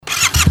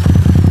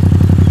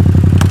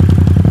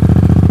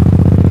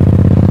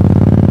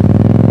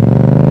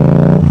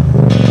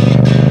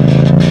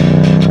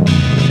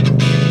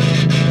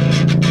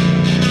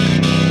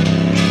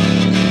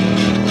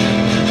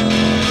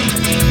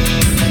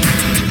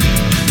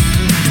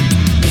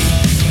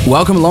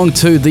Welcome along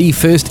to the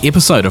first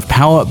episode of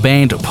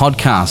PowerBand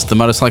Podcast, the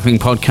motorcycling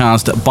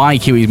podcast by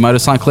Kiwi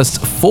motorcyclists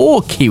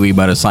for Kiwi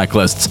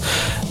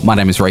motorcyclists. My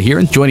name is Ray here,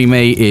 and joining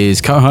me is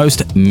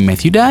co-host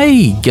Matthew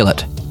Day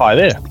Gillett. Hi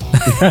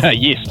there.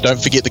 Yes,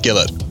 don't forget the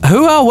Gillett.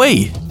 Who are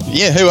we?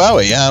 Yeah, who are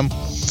we?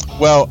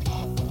 Well,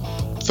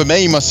 for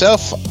me,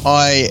 myself,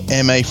 I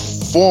am a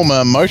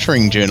former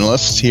motoring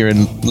journalist here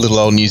in little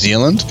old New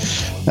Zealand,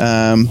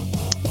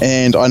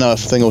 and I know a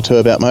thing or two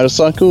about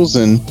motorcycles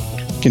and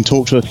can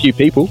talk to a few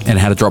people. And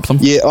how to drop them?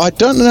 Yeah, I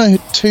don't know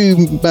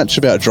too much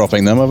about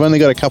dropping them. I've only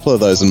got a couple of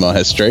those in my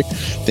history.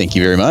 Thank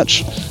you very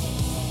much.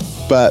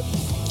 But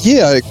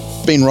yeah,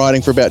 I've been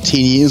riding for about 10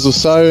 years or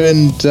so,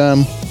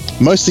 and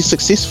mostly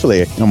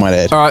successfully, I might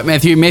add. All right,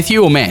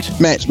 Matthew or Matt?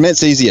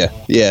 Matt's easier,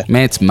 yeah.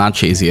 Matt's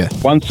much easier.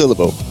 One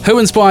syllable. Who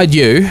inspired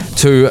you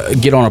to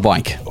get on a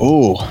bike?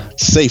 Oh,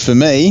 see, for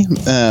me,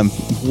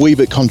 wee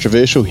bit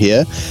controversial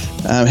here.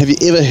 Have you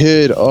ever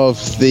heard of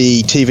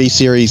the TV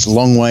series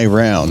Long Way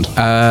Round?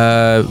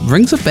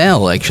 Rings a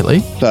bell, actually.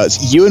 So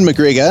it's Ewan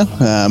McGregor,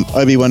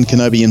 Obi-Wan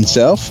Kenobi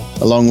himself,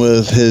 along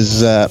with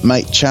his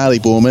mate Charlie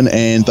Borman,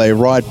 and they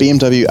ride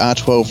BMW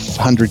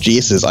R1200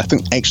 GSs. I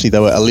think actually they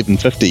were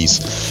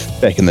 1150s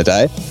back in the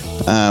day.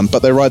 But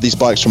they ride these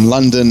bikes from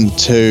London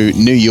to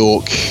New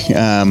York,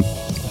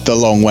 the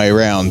long way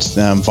round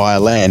via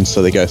land.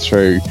 So they go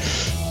through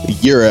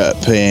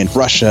Europe and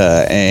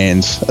Russia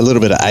and a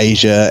little bit of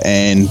Asia,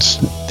 and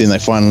then they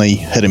finally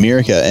hit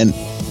America. And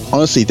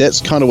honestly,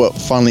 that's kind of what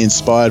finally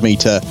inspired me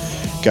to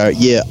go,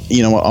 yeah,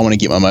 you know what, I want to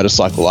get my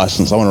motorcycle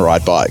license. I want to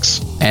ride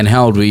bikes. And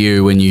how old were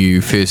you when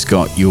you first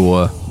got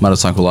your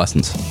motorcycle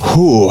license?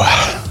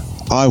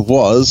 I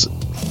was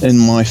in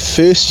my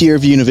first year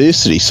of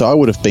university, so I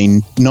would have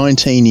been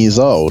 19 years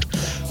old.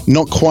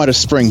 Not quite a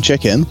spring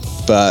chicken,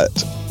 but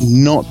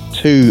not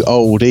too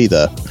old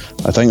either.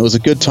 I think it was a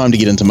good time to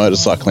get into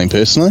motorcycling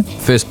personally.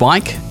 First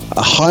bike?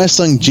 A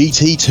Hyosung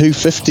GT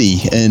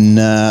 250 in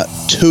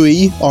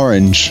Tui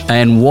orange.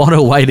 And what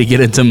a way to get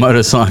into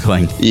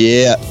motorcycling.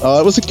 Yeah,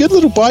 it was a good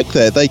little bike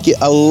there. They get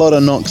a lot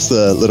of knocks,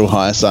 the little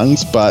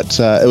Hyosungs, but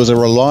it was a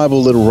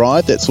reliable little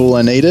ride. That's all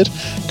I needed.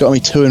 Got me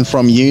to and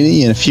from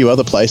uni and a few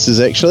other places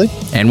actually.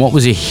 And what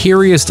was your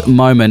hairiest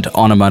moment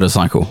on a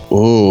motorcycle?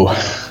 Oh,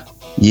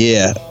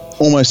 yeah.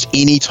 Almost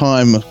any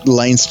time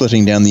lane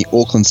splitting down the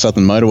Auckland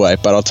Southern Motorway,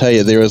 but I'll tell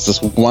you, there was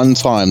this one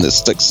time that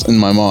sticks in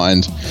my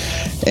mind,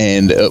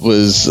 and it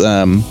was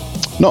not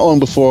long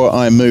before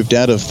I moved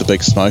out of the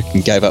big smoke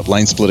and gave up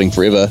lane splitting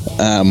forever.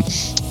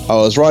 I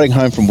was riding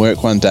home from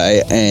work one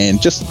day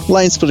and just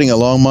lane splitting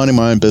along, minding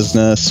my own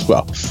business,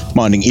 well,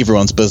 minding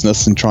everyone's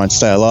business and trying to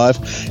stay alive,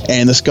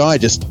 and this guy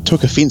just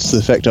took offence to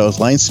the fact I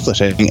was lane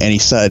splitting, and he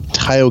started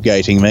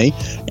tailgating me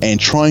and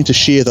trying to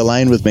share the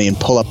lane with me and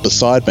pull up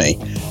beside me.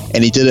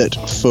 And he did it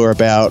for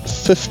about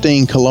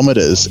 15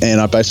 kilometres,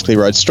 and I basically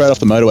rode straight off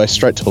the motorway,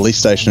 straight to the police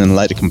station and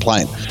laid a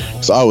complaint.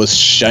 So I was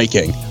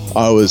shaking.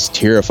 I was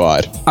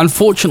terrified.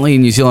 Unfortunately,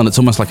 in New Zealand, it's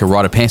almost like a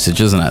rite of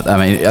passage, isn't it? I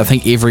mean, I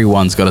think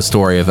everyone's got a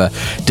story of a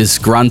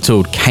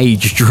disgruntled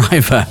cage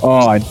driver.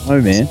 Oh, I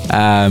know,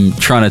 man.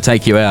 Trying to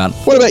take you out.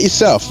 What about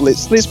yourself?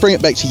 Let's bring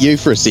it back to you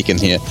for a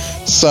second here.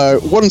 So,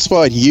 what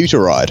inspired you to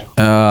ride?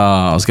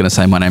 I was going to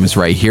say, my name is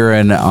Ray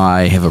Heron.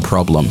 I have a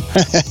problem.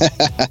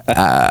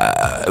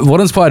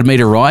 What inspired me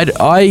to ride?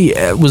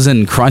 I was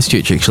in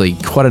Christchurch, actually,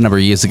 quite a number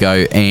of years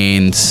ago,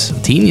 and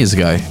 10 years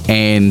ago,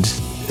 and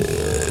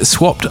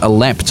swapped a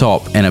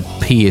laptop and a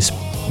PS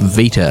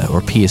Vita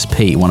or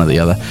PSP, one or the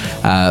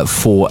other,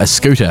 for a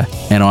scooter,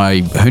 and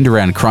I hooned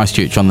around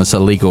Christchurch on this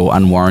illegal,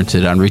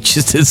 unwarranted,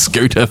 unregistered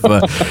scooter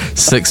for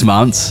 6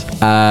 months,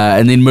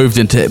 and then moved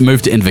to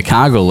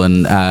Invercargill,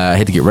 and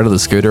had to get rid of the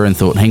scooter and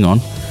thought, hang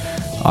on,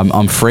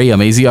 I'm free,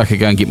 I'm easy, I could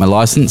go and get my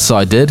license, so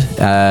I did.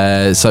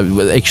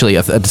 So actually,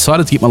 I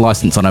decided to get my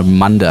license on a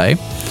Monday.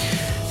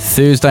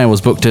 Thursday I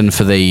was booked in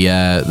for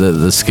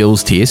the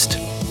skills test.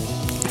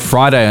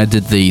 Friday I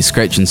did the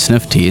scratch and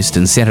sniff test,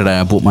 and Saturday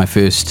I bought my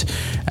first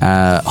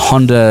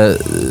Honda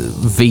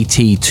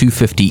VT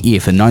 250F,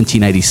 a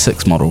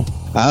 1986 model.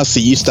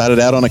 So you started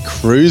out on a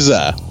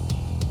cruiser.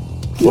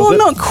 Well,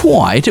 not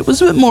quite. It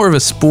was a bit more of a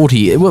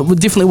sporty. It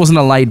definitely wasn't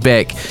a laid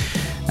back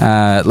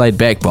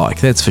bike,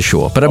 that's for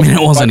sure. But I mean, it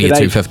was only a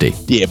 250.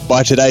 Yeah,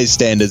 by today's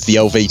standards, the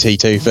old VT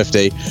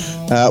 250.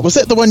 Was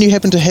that the one you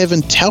happened to have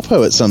in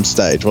Taupo at some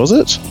stage, was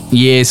it?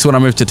 Yes, when I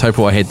moved to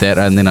Taupo I had that,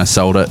 and then I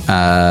sold it,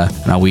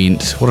 and I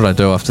went, what did I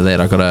do after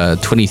that? I got a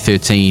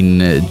 2013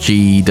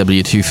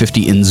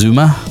 GW250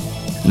 Inzuma,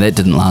 and that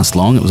didn't last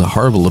long. It was a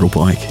horrible little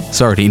bike.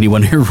 Sorry to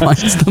anyone who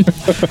rides them.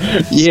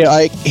 Yeah,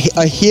 I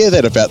hear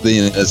that about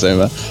the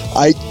Inzuma.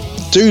 I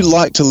do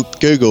like to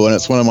Google, and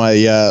it's one of my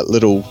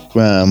little...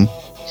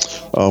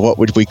 what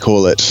would we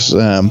call it?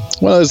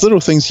 One of those little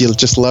things you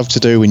just love to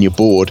do when you're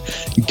bored.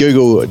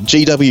 Google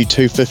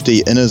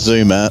GW250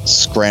 Inazuma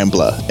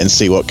Scrambler and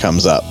see what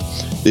comes up.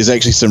 there's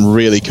actually some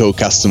really cool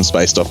customs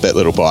based off that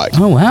little bike.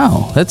 Oh,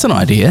 wow. That's an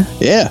idea.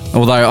 Yeah.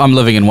 Although I'm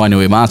living in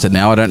Wainuiomata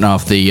now, I don't know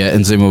if the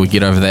Inzuma would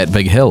get over that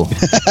big hill.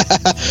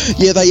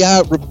 Yeah, they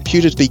are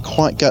reputed to be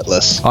quite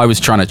gutless. I was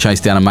trying to chase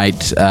down a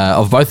mate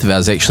of both of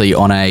ours actually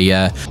on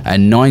a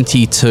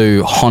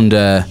 92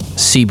 Honda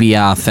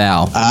CBR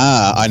 1000.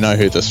 Ah, I know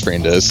who this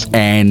friend is.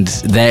 And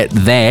that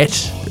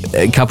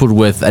coupled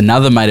with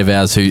another mate of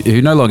ours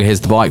who no longer has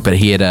the bike, but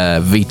he had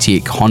a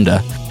VTEC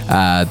Honda,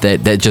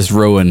 that just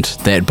ruined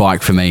that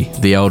bike for me.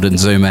 The old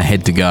Inzuma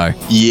had to go.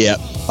 Yeah,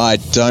 I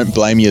don't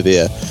blame you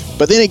there.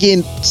 But then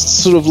again,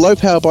 sort of low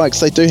power bikes,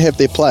 they do have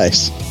their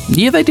place.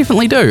 Yeah, they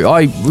definitely do.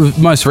 I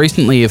most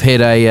recently have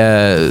had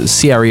a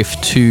CRF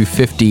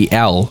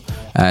 250L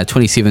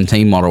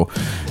 2017 model.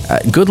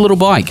 Good little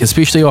bike,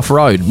 especially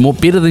off-road.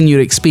 Better than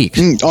you'd expect.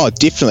 Oh,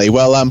 definitely.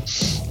 Well,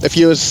 if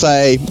you were to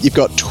say you've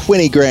got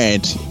 20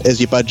 grand as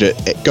your budget,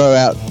 go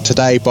out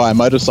today, buy a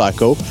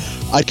motorcycle,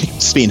 I'd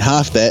spend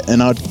half that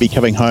and I'd be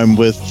coming home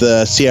with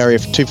the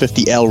CRF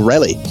 250L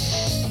Rally.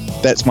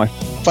 That's my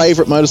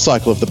favourite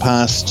motorcycle of the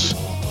past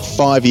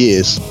 5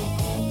 years.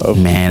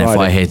 Man, if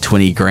I had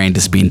 20 grand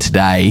to spend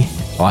today,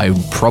 I'd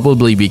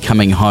probably be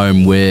coming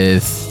home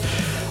with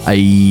a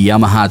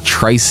Yamaha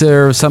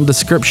Tracer of some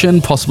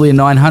description, possibly a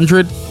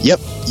 900. Yep.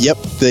 Go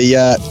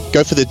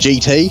for the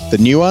GT, the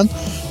new one,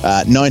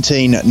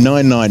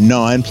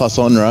 19,999 plus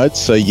on-road,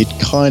 so you'd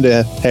kind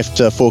of have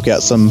to fork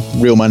out some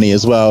real money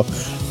as well.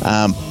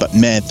 But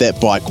man,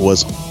 that bike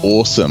was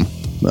awesome.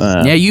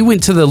 Yeah, you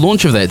went to the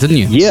launch of that, didn't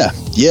you? Yeah,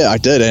 I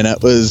did, and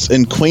it was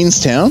in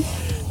Queenstown.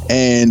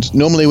 And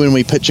normally when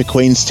we picture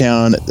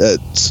Queenstown,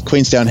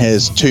 Queenstown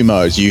has two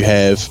modes. You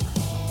have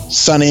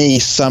sunny,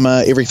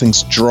 summer,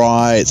 everything's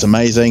dry, it's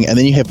amazing, and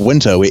then you have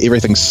winter where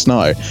everything's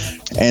snow.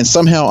 And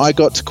somehow I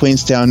got to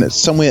Queenstown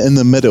somewhere in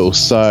the middle,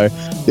 so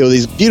there were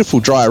these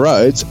beautiful dry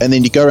roads, and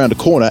then you go around a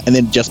corner and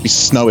then just be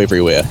snow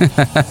everywhere.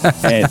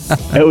 And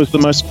it was the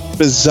most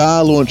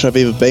bizarre launch I've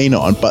ever been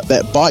on, but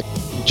that bike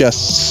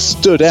just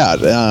stood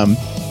out.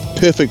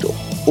 Perfect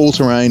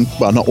all-terrain,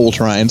 well, not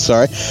all-terrain,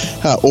 sorry,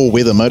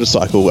 all-weather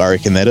motorcycle, I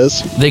reckon that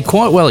is. They're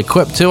quite well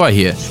equipped too, I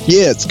hear.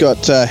 Yeah, it's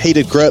got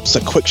heated grips,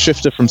 a quick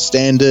shifter from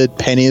standard,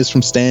 panniers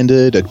from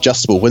standard,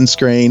 adjustable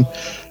windscreen,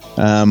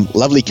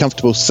 lovely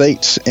comfortable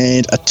seat,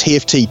 and a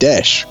TFT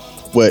dash,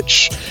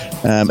 which,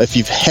 if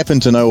you've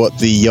happened to know what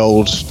the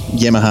old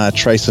Yamaha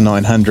Tracer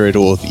 900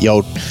 or the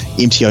old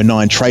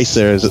MT-09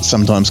 Tracer, as it's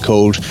sometimes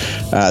called,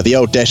 the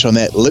old dash on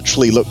that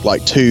literally looked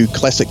like two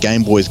classic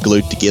Game Boys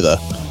glued together.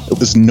 It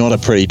was not a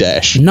pretty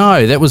dash.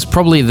 No, that was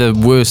probably the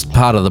worst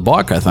part of the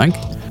bike, I think.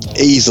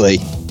 Easily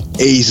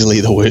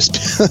the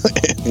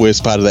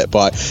worst part of that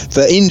bike.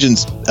 The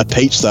engine's a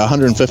peach, though,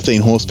 115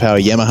 horsepower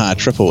Yamaha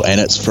triple, and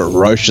it's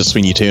ferocious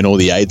when you turn all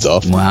the aids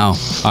off. Wow.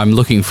 I'm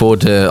looking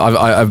forward to...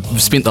 I've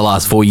spent the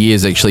last 4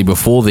 years, actually,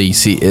 before the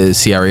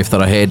CRF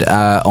that I had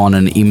on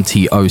an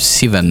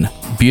MT-07.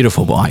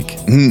 Beautiful bike.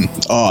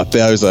 Oh,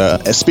 those are...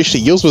 Especially,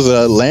 yours was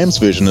a Lambs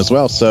version as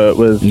well, so it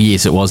was...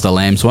 Yes, it was the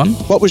Lambs one.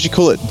 What would you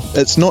call it?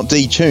 It's not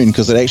detuned,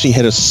 because it actually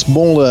had a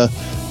smaller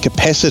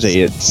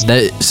capacity.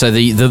 So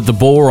the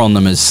bore on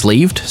them is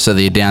sleeved, so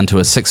they're down to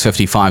a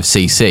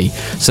 655cc.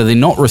 So they're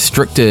not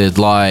restricted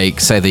like,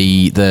 say,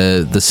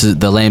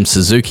 the Lamb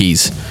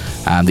Suzuki's.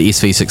 The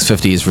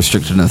SV650 is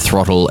restricted in the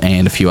throttle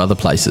and a few other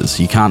places.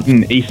 You can't...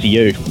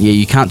 ECU. Yeah,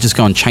 you can't just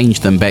go and change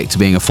them back to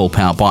being a full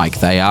power bike.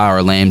 They are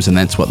a Lambs, and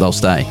that's what they'll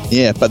stay.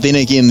 Yeah, but then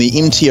again, the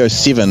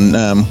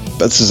MT-07,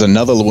 this is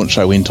another launch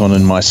I went on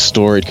in my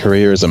storied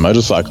career as a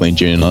motorcycling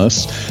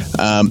journalist.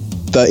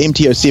 The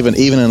MT-07,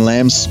 even in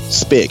Lamb's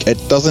spec,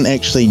 it doesn't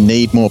actually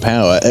need more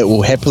power. It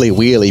will happily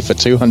wheelie for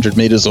 200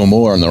 meters or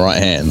more in the right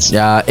hands.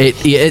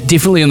 It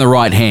definitely in the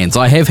right hands.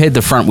 I have had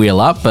the front wheel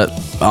up, but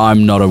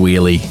I'm not a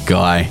wheelie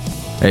guy.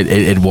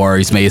 It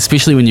worries me,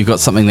 especially when you've got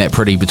something that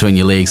pretty between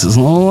your legs. It's,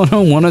 I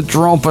don't want to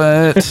drop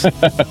it.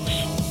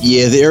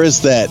 Yeah, there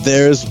is that.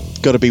 There's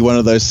got to be one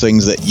of those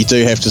things that you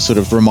do have to sort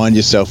of remind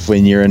yourself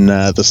when you're in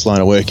this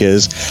line of work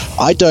is,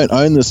 I don't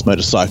own this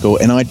motorcycle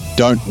and I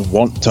don't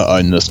want to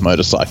own this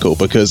motorcycle,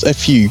 because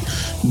if you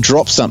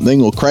drop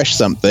something or crash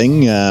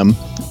something and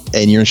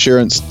your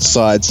insurance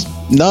decides,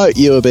 no,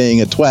 you are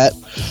being a twat,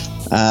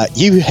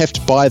 you have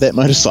to buy that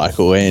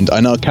motorcycle. And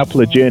I know a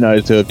couple of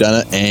journos who have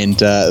done it, and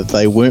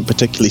they weren't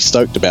particularly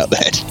stoked about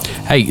that.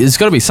 Hey, there's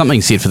got to be something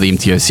said for the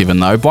MT-07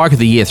 though. Bike of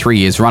the year 3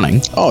 years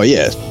running. Oh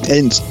yeah,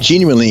 and it's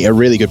genuinely a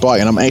really good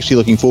bike, and I'm actually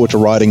looking forward to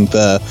riding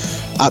the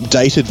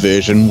updated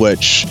version,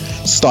 which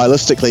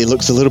stylistically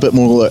looks a little bit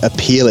more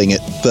appealing.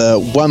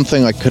 The one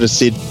thing I could have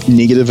said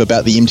negative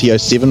about the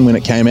MT-07 when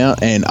it came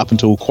out, and up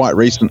until quite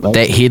recently,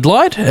 that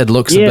headlight, it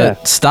looks a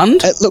bit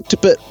stunned. It looked a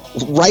bit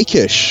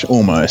rakish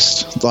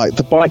almost, like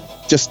the bike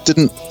just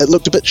didn't, it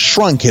looked a bit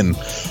shrunken.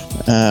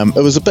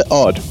 It was a bit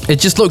odd. It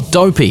just looked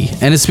dopey,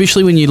 and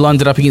especially when you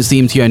lined it up against the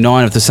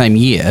MT-09 of the same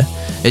year,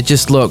 It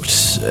just looked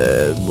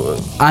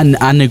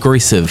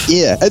unaggressive.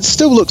 Yeah, it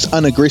still looks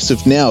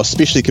unaggressive now,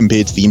 especially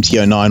compared to the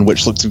MT-09,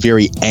 which looks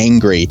very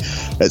angry.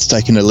 It's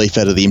taken a leaf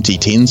out of the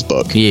MT-10's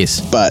book.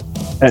 Yes. But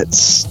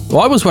it's...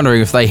 Well, I was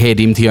wondering if they had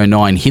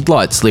MT-09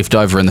 headlights left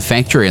over in the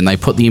factory and they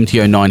put the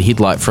MT-09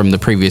 headlight from the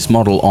previous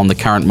model on the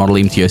current model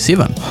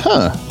MT-07.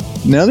 Huh.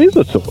 Now there's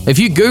a thought. If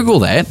you Google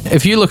that,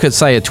 if you look at,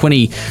 say,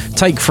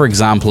 take for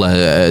example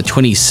a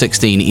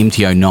 2016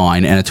 MT-09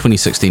 and a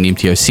 2016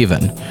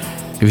 MT-07,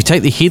 if you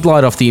take the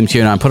headlight off the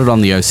MT-09, put it on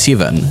the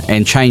 07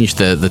 and change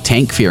the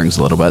tank fairings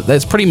a little bit,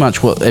 that's pretty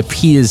much what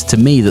appears to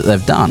me that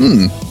they've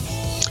done.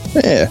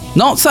 Yeah.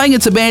 Not saying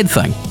it's a bad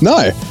thing.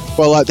 No.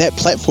 Well, like, that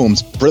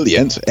platform's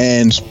brilliant,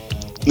 and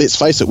let's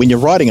face it, when you're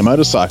riding a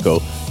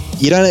motorcycle,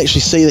 you don't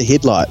actually see the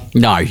headlight.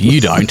 No, you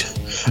don't.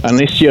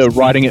 Unless you're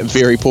riding it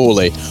very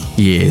poorly.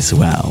 Yes,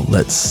 well,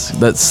 let's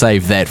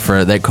save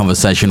that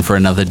conversation for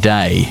another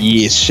day.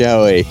 Yes,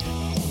 shall we?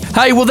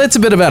 Hey, well, that's a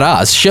bit about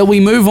us. Shall we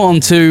move on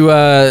to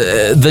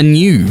the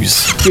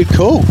news? Good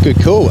call.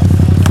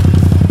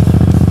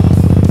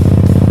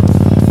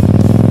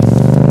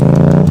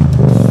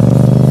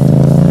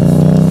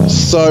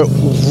 So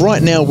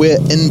right now we're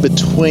in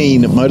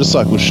between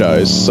motorcycle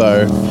shows.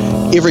 So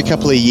every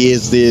couple of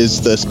years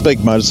there's this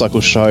big motorcycle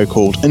show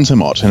called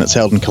Intermot, and it's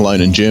held in Cologne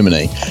in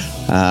Germany.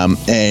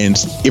 And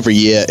every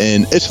year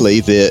in Italy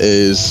there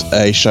is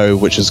a show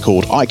which is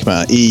called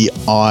EICMA,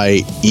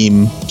 E-I-M-C-A,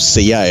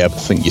 I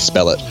think you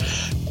spell it.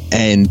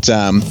 And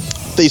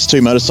these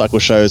two motorcycle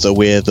shows are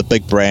where the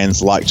big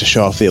brands like to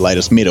show off their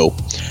latest medal.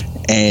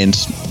 And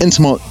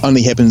Intermot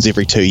only happens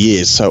every 2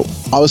 years, so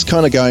I was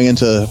kind of going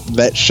into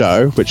that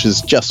show, which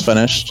is just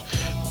finished,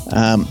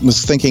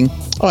 was thinking,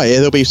 oh yeah,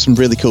 there'll be some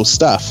really cool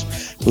stuff.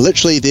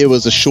 Literally, there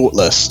was a short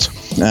list.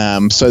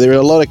 So there were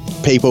a lot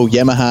of people.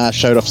 Yamaha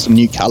showed off some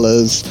new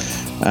colours.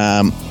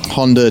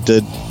 Honda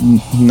did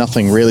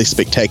nothing really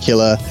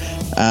spectacular,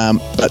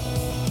 but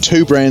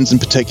two brands in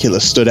particular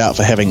stood out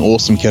for having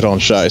awesome kit on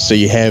show. So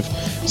you have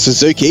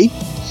Suzuki.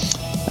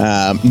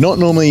 Not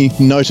normally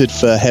noted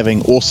for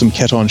having awesome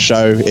kit on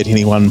show at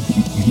any one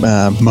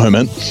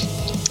moment.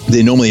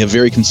 They're normally a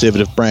very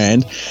conservative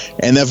brand,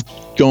 and they've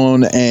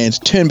gone and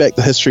turned back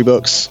the history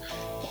books,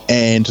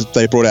 and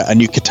they brought out a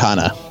new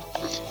katana.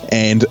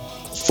 And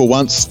for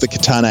once, the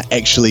katana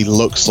actually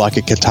looks like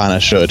a katana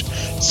should.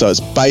 So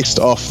it's based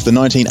off the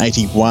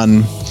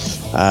 1981,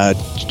 I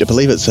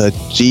believe it's a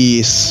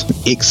GS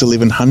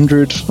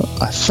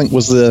X1100, I think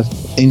was the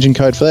engine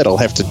code for that. I'll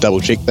have to double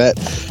check that.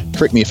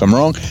 Correct me if I'm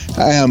wrong.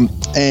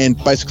 And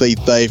basically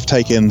they've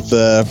taken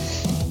the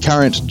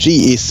current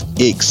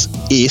GSX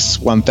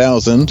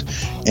S1000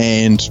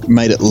 and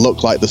made it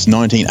look like this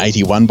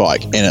 1981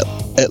 bike, and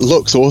it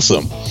looks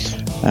awesome.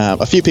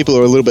 A few people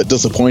are a little bit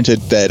disappointed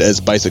that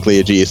it's basically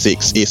a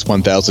GSX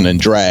S1000 in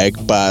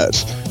drag, but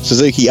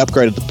Suzuki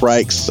upgraded the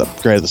brakes,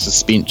 upgraded the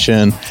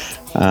suspension,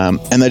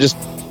 and they just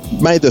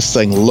made this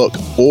thing look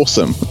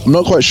awesome. I'm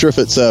not quite sure if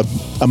it's a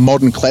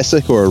modern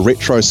classic or a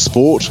retro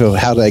sport, or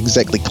how to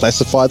exactly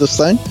classify this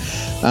thing,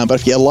 but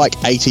if you like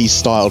 80s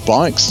styled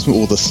bikes,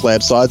 all the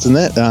slab sides and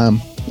that,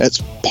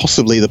 it's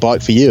possibly the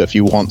bike for you if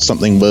you want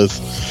something with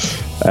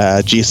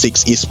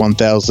GSX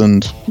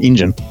S1000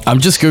 engine. I'm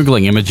just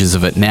Googling images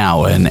of it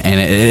now, and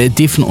it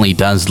definitely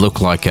does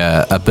look like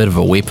a bit of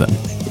a weapon.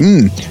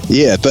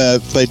 Yeah,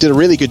 they did a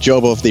really good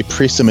job of their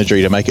press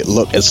imagery to make it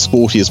look as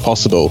sporty as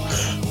possible.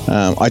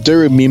 I do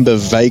remember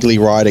vaguely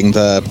riding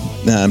the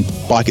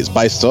bike it's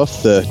based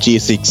off, the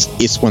GSX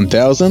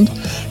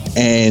S1000,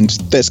 and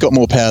that's got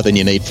more power than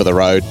you need for the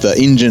road. The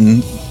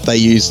engine they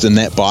used in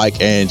that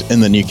bike and in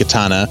the new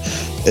Katana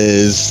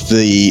is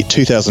the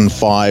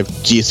 2005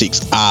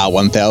 GSX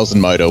R1000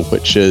 motor,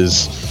 which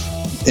is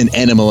an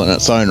animal in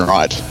its own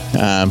right.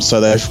 So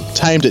they've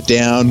tamed it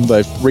down,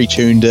 they've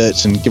retuned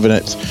it and given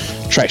it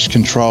traction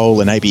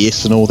control and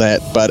ABS and all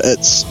that, but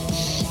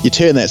you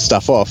turn that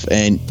stuff off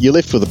and you're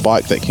left with a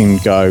bike that can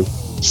go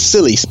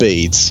silly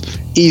speeds,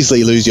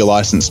 easily lose your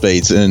license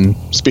speeds, and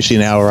especially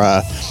in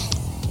our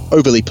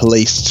overly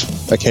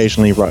policed,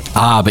 occasionally right.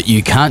 But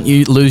you can't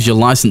lose your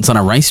license on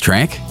a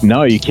racetrack.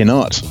 No, you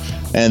cannot.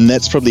 And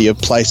that's probably a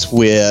place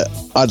where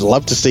I'd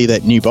love to see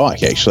that new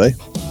bike, actually.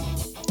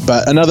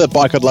 But another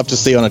bike I'd love to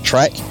see on a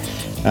track,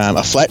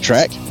 a flat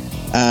track,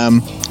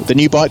 the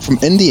new bike from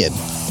Indian,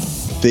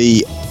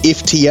 the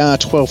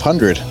FTR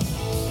 1200.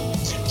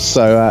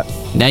 So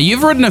now,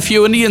 you've ridden a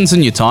few Indians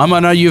in your time.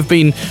 I know you've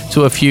been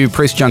to a few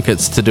press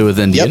junkets to do with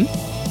Indian.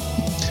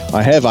 Yep.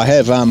 I have.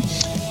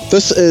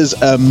 This is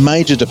a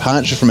major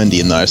departure from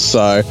Indian, though.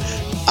 So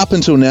up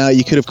until now,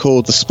 you could have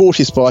called the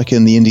sportiest bike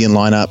in the Indian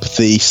lineup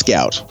the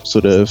Scout.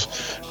 Sort of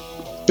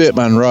Burt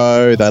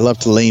Munro, they love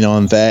to lean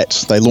on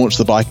that. They launched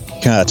the bike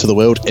to the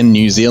world in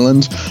New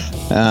Zealand.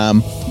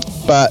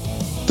 But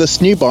this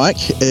new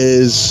bike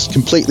is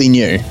completely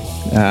new.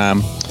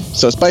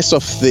 So it's based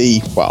off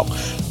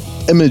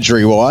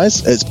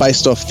imagery-wise, it's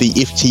based off the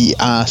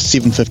FTR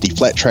 750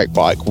 flat track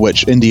bike,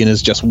 which Indian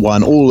has just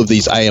won all of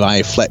these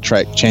AMA flat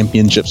track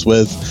championships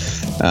with,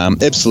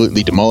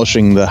 absolutely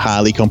demolishing the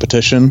Harley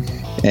competition.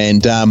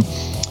 And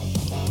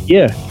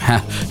Yeah.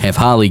 Have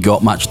Harley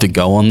got much to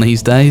go on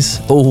these days?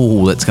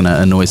 Oh, that's going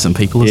to annoy some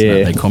people, isn't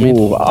it? They comment.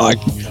 Ooh,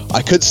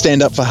 I could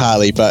stand up for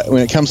Harley, but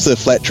when it comes to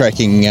flat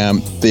tracking,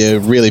 they're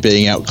really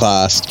being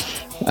outclassed.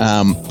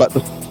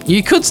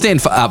 You could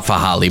stand up for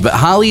Harley, but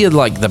Harley are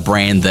like the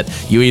brand that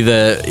you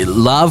either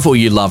love or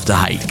you love to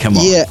hate. Come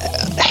on. Yeah.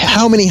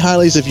 How many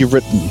Harleys have you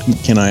ridden?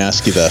 Can I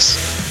ask you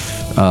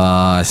this?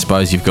 I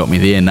suppose you've got me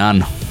there.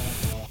 None.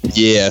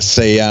 Yeah.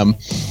 See,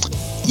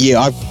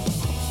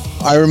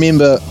 I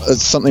remember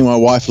it's something my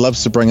wife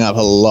loves to bring up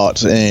a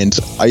lot, and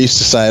I used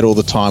to say it all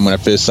the time when I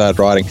first started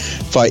riding.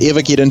 If I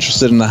ever get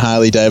interested in a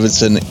Harley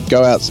Davidson,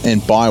 go out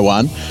and buy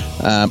one.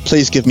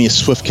 Please give me a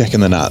swift kick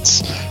in the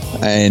nuts.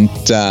 And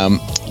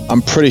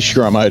I'm pretty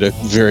sure I'm owed a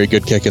very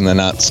good kick in the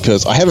nuts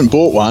because I haven't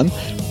bought one,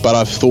 but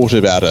I've thought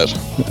about it.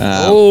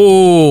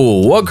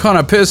 What kind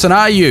of person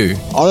are you?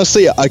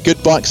 Honestly, a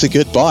good bike's a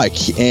good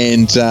bike,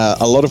 and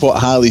a lot of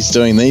what Harley's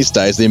doing these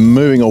days, they're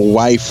moving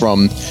away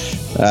from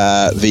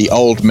the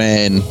old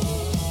man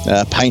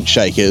paint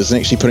shakers and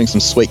actually putting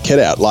some sweet kit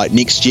out. Like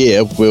next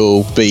year,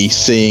 we'll be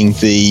seeing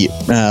the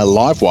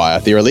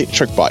Livewire, their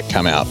electric bike,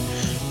 come out.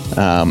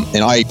 And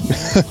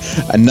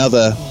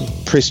another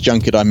press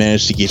junket I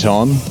managed to get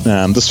on.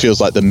 This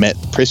feels like the Matt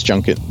press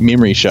junket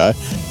memory show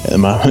at the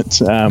moment.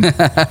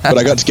 But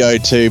I got to go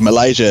to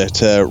Malaysia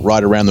to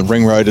ride around the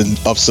ring road of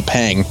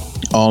Sepang.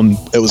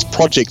 It was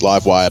Project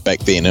Livewire back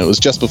then. It was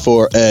just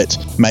before it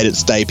made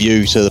its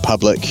debut to the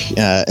public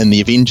in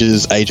the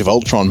Avengers Age of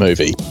Ultron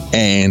movie.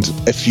 And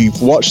if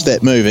you've watched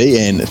that movie,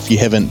 and if you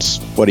haven't,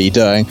 what are you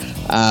doing?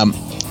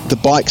 The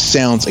bike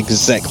sounds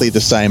exactly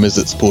the same as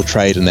it's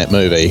portrayed in that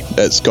movie.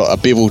 It's got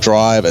a bevel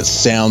drive, it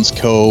sounds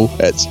cool,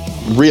 it's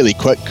really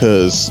quick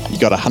because you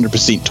got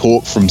 100%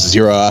 torque from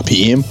 0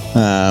 RPM.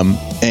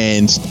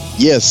 And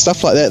yeah,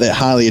 stuff like that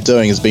Harley are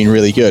doing has been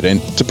really good.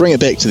 And to bring it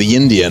back to the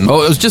Indian...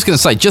 Oh, I was just going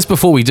to say, just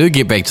before we do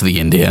get back to the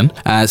Indian,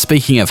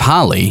 speaking of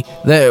Harley,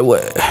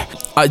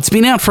 it's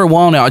been out for a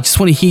while now. I just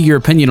want to hear your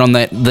opinion on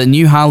the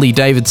new Harley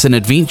Davidson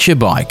adventure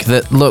bike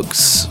that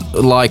looks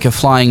like a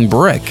flying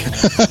brick.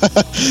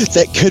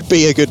 That could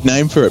be a good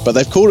name for it, but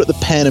they've called it the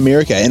Pan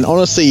America. And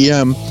honestly,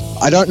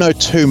 I don't know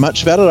too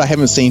much about it. I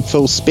haven't seen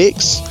full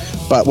specs.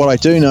 But what I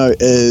do know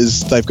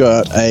is they've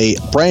got a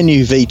brand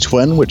new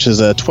V-twin, which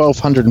is a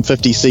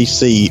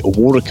 1250cc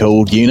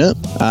water-cooled unit.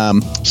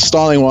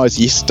 Styling-wise,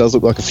 yes, it does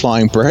look like a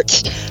flying brick.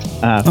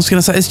 I was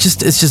going to say it's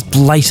just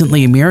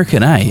blatantly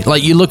American, eh?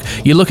 Like you look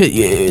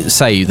at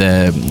say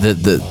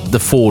the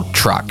Ford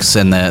trucks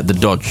and the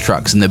Dodge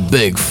trucks and the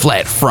big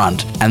flat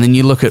front, and then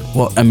you look at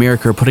what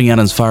America are putting out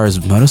as far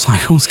as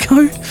motorcycles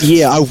go.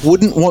 Yeah, I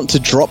wouldn't want to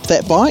drop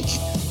that bike.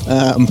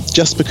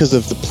 Just because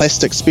of the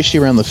plastic, especially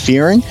around the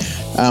fairing.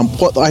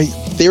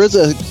 There is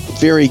a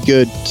very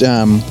good.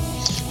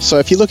 So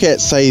if you look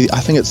at, say, I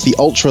think it's the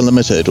Ultra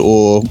Limited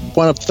or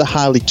one of the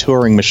Harley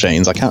touring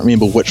machines. I can't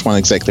remember which one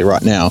exactly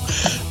right now.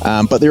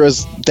 But there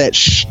is that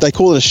they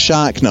call it a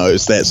shark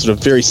nose, that sort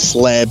of very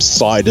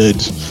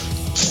slab-sided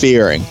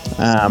fairing.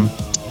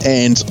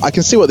 And I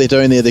can see what they're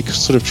doing there. They're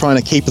sort of trying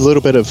to keep a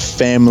little bit of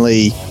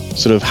family,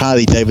 sort of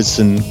Harley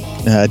Davidson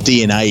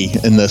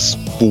DNA in this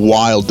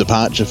wild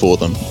departure for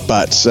them.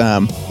 But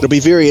it'll be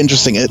very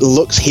interesting. It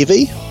looks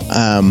heavy.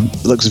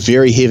 Looks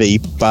very heavy,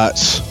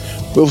 but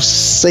we'll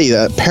see.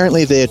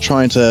 Apparently they're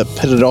trying to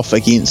pit it off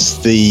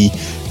against the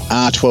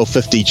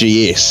R1250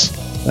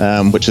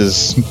 GS, which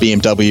is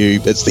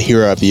BMW. It's the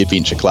hero of the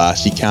adventure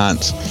class. You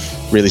can't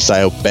really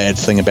say a bad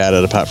thing about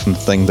it apart from the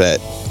thing that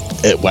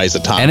it weighs a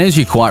ton. And as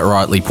you quite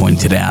rightly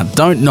pointed out,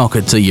 don't knock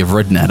it till you've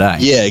ridden it, eh?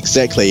 Yeah,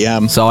 exactly.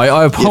 So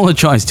I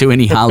apologise to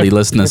any Harley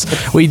listeners.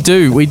 We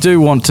do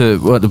want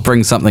to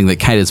bring something that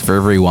caters for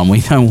everyone.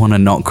 We don't want to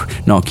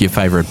knock your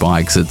favourite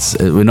bikes.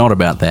 We're not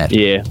about that.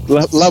 Yeah,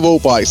 love all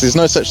bikes. There's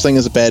no such thing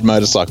as a bad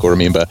motorcycle,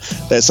 remember.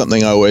 That's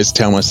something I always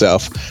tell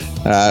myself.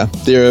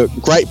 There are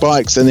great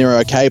bikes and there are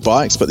okay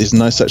bikes, but there's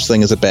no such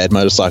thing as a bad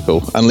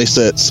motorcycle, unless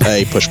it's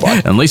a push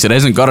bike. Unless it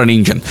hasn't got an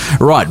engine.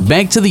 Right,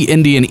 back to the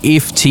Indian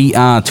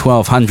FTR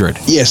 1200.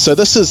 Yeah, so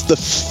this is the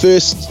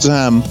first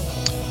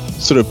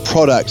sort of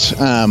product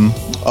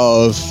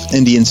of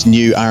Indian's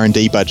new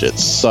R&D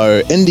budgets.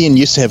 So Indian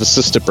used to have a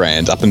sister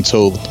brand up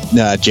until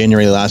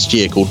January last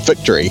year called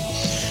Victory.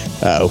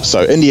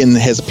 So Indian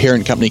has a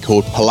parent company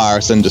called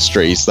Polaris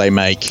Industries. They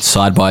make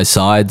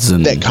side-by-sides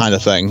and that kind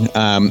of thing,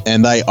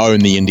 and they own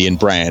the Indian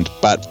brand.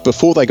 But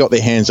before they got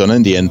their hands on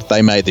Indian,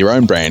 they made their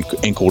own brand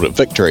and called it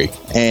Victory.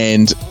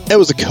 And it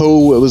was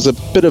a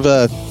bit of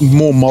a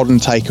more modern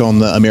take on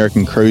the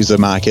American cruiser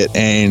market.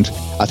 And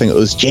I think it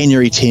was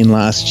January 10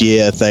 last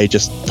year, they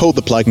just pulled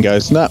the plug and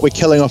goes, no, we're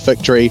killing off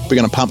Victory. We're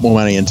going to pump more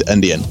money into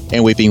Indian.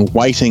 And we've been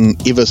waiting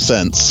ever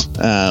since,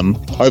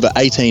 over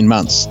 18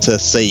 months to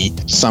see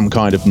some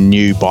kind of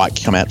new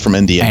bike come out from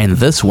Indian. And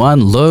this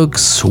one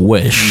looks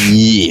swish.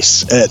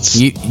 Yes,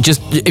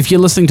 if you're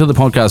listening to the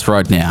podcast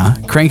right now,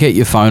 crank out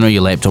your phone or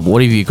your laptop,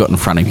 whatever you've got in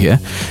front of you,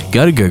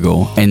 go to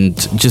Google and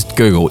just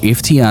Google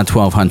FTR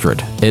 1200.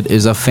 It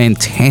is a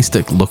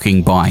fantastic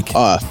looking bike.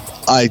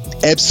 I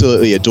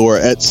absolutely adore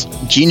it. It's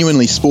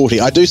genuinely sporty.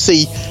 I do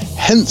see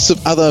hints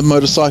of other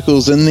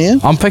motorcycles in there.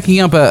 I'm picking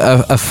up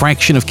a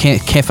fraction of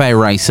Cafe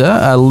Racer,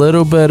 a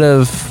little bit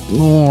of,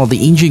 the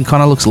engine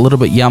kind of looks a little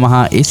bit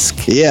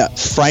Yamaha-esque. Yeah,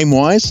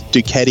 frame-wise,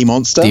 Ducati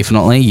Monster.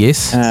 Definitely,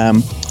 yes.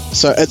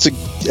 So it's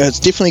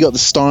definitely got the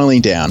styling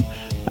down.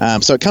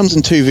 So it comes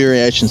in two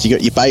variations. You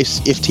got your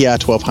base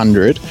FTR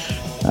 1200,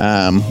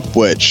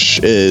 which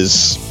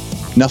is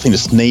nothing to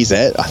sneeze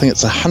at. I think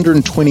it's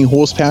 120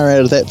 horsepower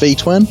out of that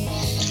V-twin,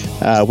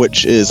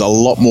 which is a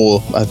lot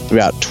more,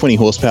 about 20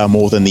 horsepower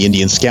more than the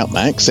Indian Scout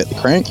Max at the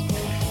crank.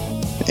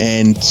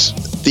 And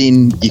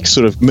then you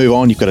sort of move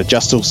on. You've got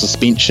adjustable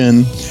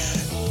suspension.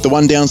 The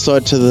one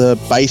downside to the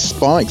base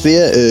bike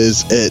there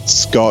is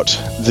it's got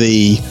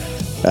the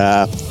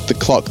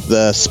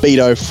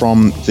speedo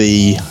from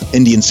the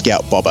Indian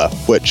Scout bobber,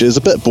 which is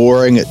a bit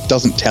boring. It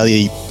doesn't tell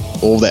you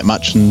all that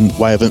much in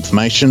way of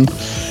information.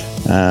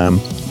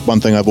 One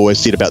thing I've always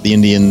said about the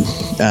Indian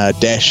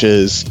dash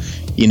is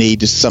you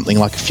need something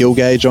like a fuel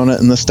gauge on it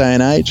in this day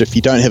and age. If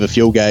you don't have a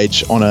fuel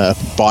gauge on a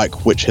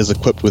bike which is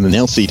equipped with an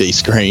LCD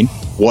screen,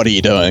 what are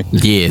you doing?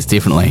 Yes,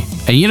 definitely.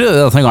 And the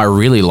other thing I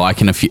really like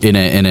in a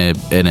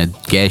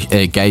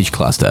gauge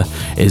cluster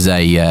is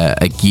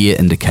a gear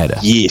indicator.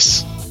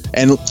 Yes.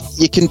 And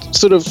you can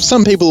sort of,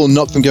 some people will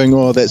knock them going,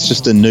 oh, that's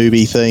just a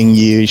newbie thing.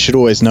 You should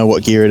always know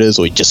what gear it is,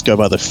 or you just go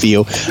by the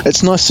feel.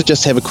 It's nice to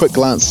just have a quick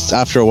glance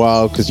after a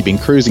while because you've been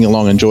cruising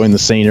along, enjoying the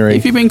scenery.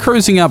 If you've been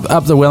cruising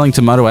up the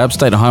Wellington Motorway,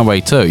 Upstate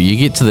Highway 2, you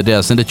get to the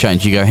Dallas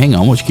Interchange, you go, hang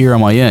on, which gear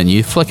am I in?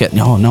 You flick it,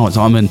 oh no,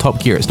 I'm in top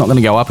gear. It's not going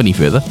to go up any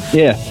further.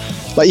 Yeah.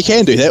 Like you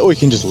can do that, or you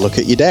can just look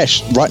at your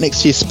dash right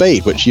next to your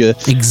speed, which you're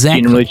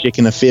generally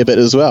checking a fair bit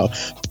as well.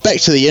 Back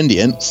to the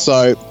Indian.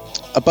 So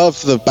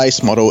above the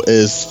base model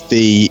is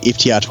the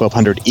FTR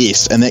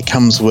 1200S, and that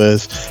comes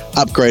with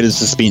upgraded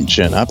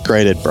suspension,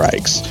 upgraded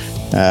brakes,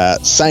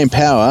 same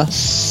power,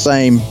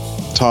 same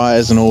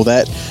tyres and all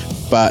that,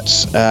 but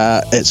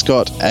it's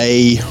got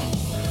I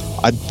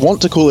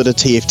want to call it a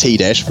TFT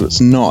dash, but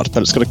it's not,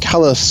 but it's got a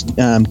colour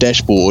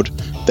dashboard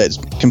that's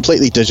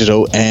completely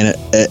digital, and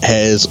it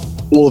has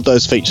all of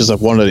those features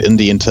I've wanted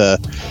Indian to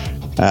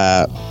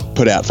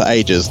put out for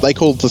ages. They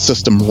call the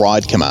system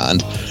Ride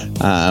Command.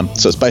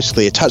 So it's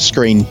basically a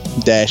touchscreen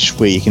dash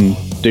where you can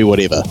do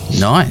whatever.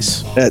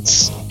 Nice.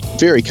 It's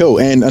very cool.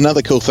 And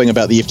another cool thing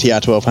about the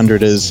FTR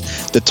 1200 is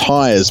the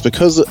tyres.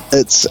 Because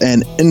it's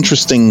an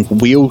interesting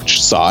wheel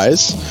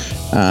size,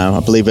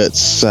 I believe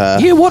it's...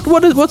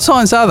 what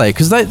size are they?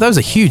 Because those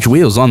are huge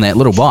wheels on that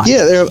little bike.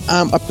 Yeah,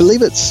 I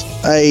believe it's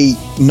a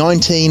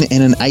 19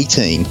 and an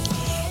 18.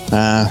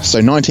 So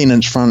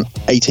 19-inch front,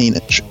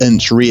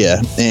 18-inch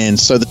rear, and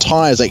so the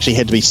tyres actually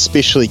had to be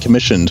specially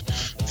commissioned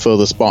for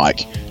this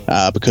bike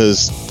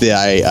because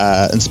they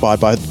are inspired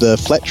by the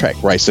flat track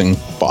racing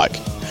bike.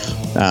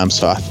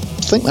 So I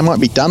think they might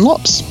be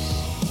Dunlops,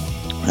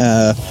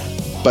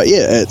 but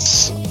yeah,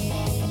 it's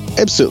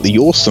absolutely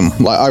awesome.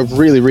 Like, I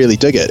really, really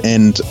dig it,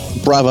 and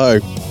bravo,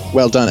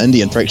 well done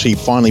Indian for actually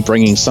finally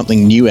bringing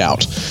something new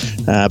out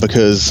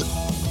because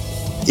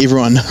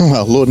everyone,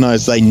 well, Lord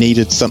knows they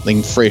needed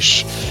something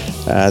fresh.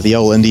 The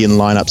old Indian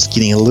lineup's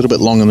getting a little bit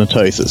long in the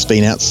tooth. It's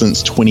been out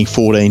since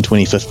 2014,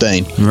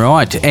 2015.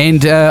 Right,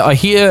 and I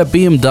hear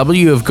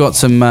BMW have got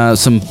some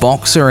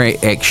boxer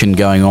action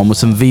going on with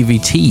some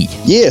VVT.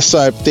 Yeah,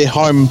 so their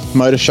home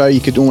motor show,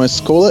 you could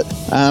almost call it.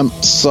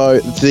 So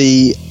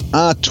the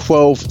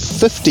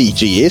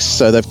R1250 GS,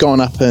 so they've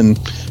gone up in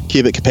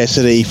cubic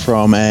capacity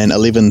from an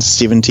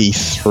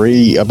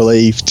 1173, I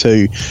believe,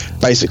 to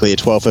basically a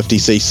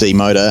 1250cc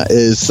motor,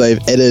 is they've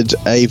added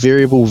a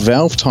variable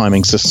valve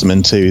timing system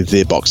into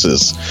their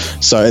boxes.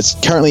 So it's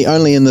currently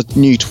only in the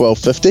new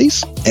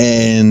 1250s,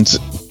 and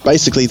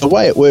basically the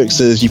way it works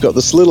is you've got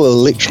this little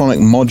electronic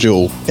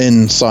module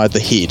inside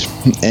the head,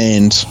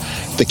 and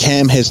the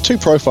cam has two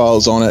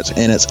profiles on it,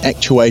 and it's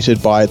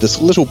actuated by this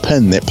little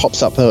pin that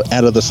pops up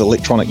out of this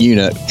electronic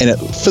unit, and it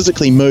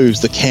physically moves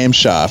the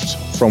camshaft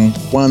from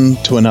one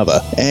to another.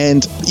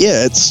 And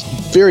yeah, it's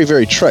very,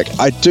 very trick.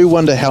 I do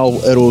wonder how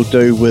it'll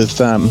do with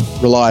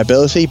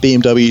reliability.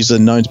 BMWs are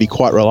known to be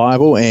quite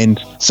reliable, and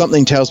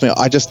something tells me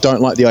I just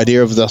don't like the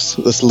idea of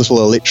this little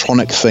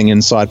electronic thing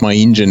inside my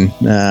engine.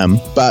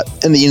 But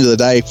in the end of the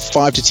day,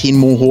 5 to 10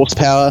 more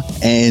horsepower,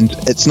 and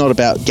it's not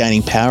about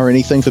gaining power or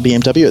anything for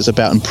BMW, it's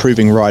about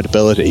improving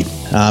rideability.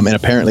 And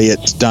apparently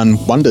it's done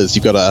wonders.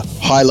 You've got a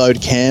high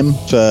load cam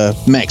for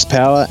max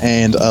power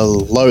and a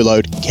low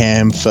load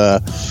cam for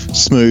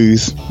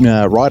smooth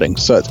riding.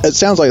 So it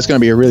sounds like it's going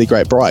to be a really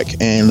great bike,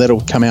 and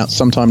that'll come out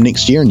sometime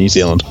next year in New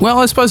Zealand. Well,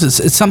 I suppose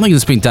it's something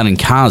that's been done in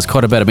cars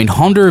quite a bit. I mean,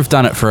 Honda have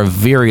done it for a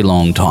very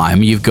long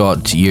time. You've got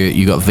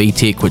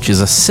VTEC, which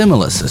is a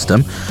similar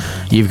system.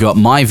 You've got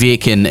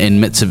MyVic in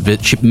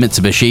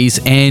Mitsubishi's,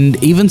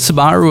 and even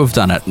Subaru have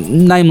done it.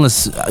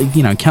 Nameless,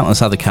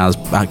 countless other car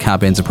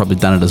brands have probably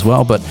done it as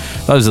well, but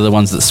those are the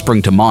ones that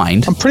spring to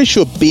mind. I'm pretty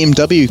sure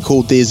BMW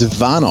called theirs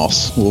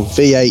Vanos, or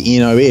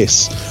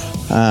VANOS.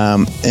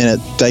 and it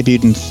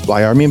debuted in,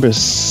 I remember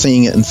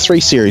seeing it in 3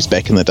 Series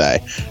back in the day.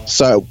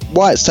 So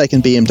why it's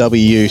taken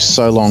BMW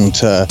so long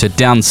to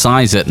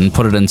downsize it and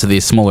put it into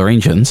their smaller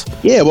engines?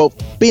 Yeah, well,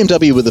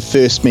 BMW were the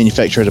first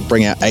manufacturer to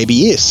bring out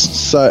ABS,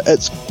 so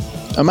it's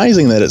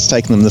amazing that it's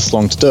taken them this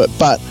long to do it.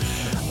 But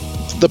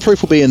the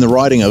proof will be in the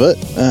riding of it.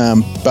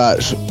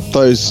 But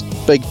those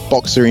big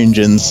boxer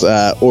engines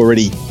are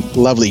already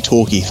lovely,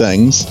 torquey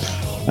things.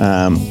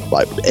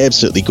 Like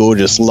absolutely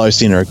gorgeous, low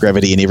center of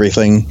gravity and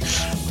everything.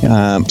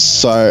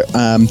 So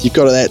you've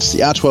got that's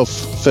the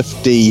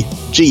R1250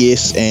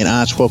 GS and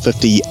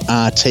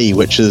R1250 RT,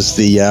 which is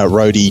the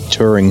roadie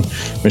touring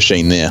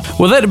machine there.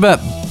 Well, that about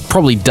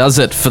probably does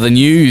it for the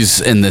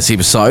news in this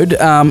episode.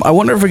 I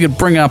wonder if we could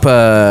bring up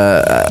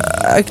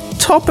a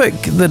topic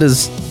that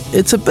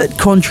it's a bit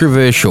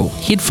controversial.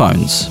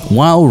 Headphones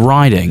while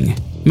riding.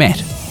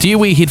 Matt, do you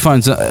wear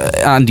headphones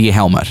under your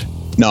helmet?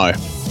 No.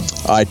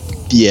 I've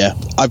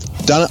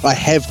done it. I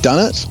have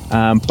done it,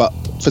 but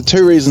for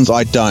 2 reasons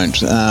I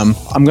don't.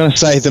 I'm going to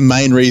say the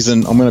main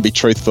reason, I'm going to be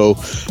truthful,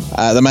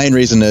 the main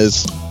reason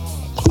is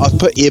I've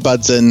put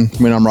earbuds in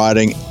when I'm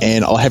riding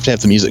and I'll have to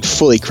have the music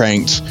fully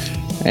cranked,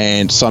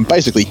 and so I'm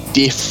basically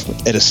deaf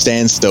at a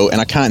standstill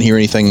and I can't hear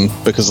anything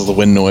because of the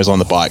wind noise on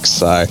the bike.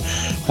 So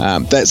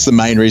that's the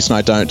main reason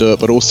I don't do it,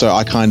 but also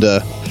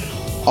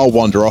I'll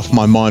wander off,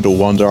 my mind will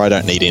wander, I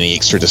don't need any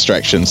extra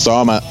distractions. So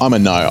I'm a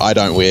no, I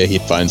don't wear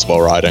headphones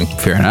while riding.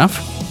 Fair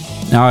enough.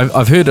 Now,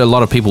 I've heard a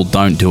lot of people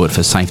don't do it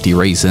for safety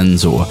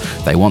reasons, or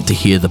they want to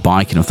hear the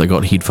bike, and if they've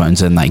got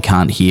headphones in, they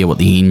can't hear what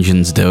the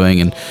engine's doing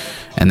and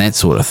that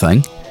sort of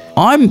thing.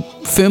 I'm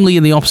firmly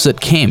in the opposite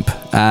camp,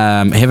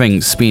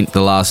 having spent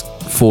the last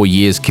 4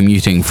 years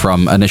commuting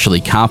from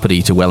initially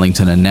Kapiti to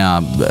Wellington and now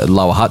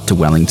Lower Hutt to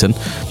Wellington.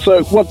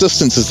 So what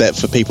distance is that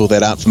for people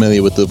that aren't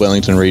familiar with the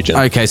Wellington region?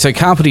 Okay, so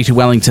Kapiti to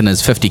Wellington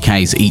is 50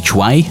 k's each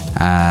way.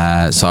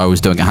 So I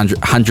was doing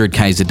 100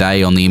 k's a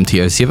day on the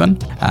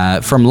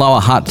MT-07. From Lower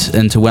Hutt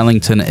into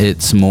Wellington,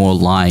 it's more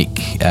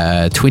like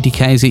 20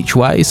 k's each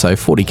way, so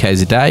 40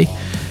 k's a day.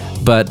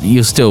 But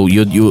you're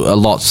a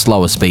lot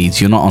slower speeds.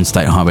 You're not on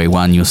State Highway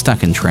 1, you're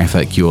stuck in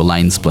traffic, you're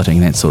lane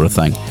splitting, that sort of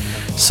thing.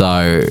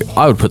 So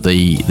I would put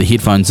the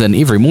headphones in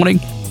every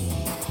morning.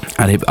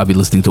 I'd be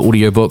listening to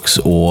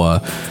audiobooks or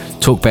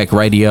talkback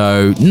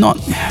radio, not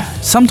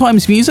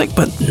sometimes music,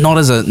 but not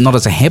as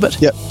a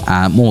habit. Yep.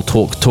 More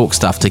talk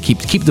stuff to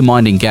keep the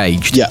mind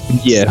engaged.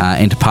 Yeah.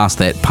 And to pass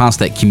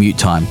that commute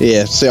time.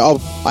 Yeah. So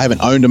I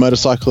haven't owned a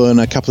motorcycle in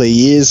a couple of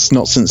years,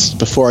 not since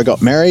before I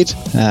got married.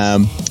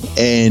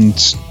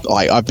 And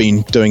I've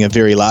been doing a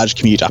very large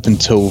commute up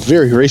until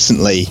very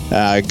recently,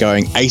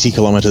 going 80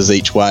 kilometres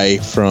each way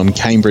from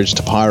Cambridge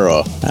to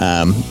Pyro.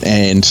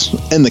 And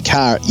in the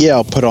car,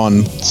 I'll put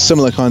on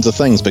similar kinds of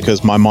things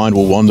because my mind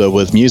will wander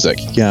with music.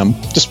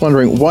 Just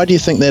wondering, why do you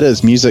think that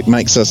is? Music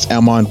makes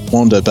our mind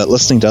wander, but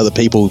listening to other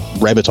people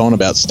rabbit on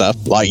about stuff,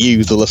 like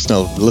you, the listener,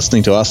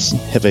 listening to us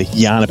have a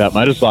yarn about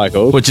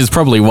motorcycles. Which is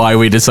probably why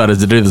we decided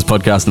to do this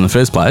podcast in the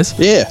first place.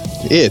 Yeah,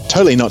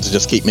 totally not to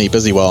just keep me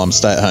busy while I'm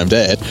stay-at-home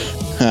dad.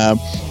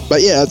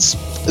 But yeah,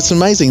 it's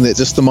amazing that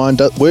just the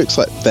mind works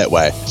like that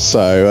way.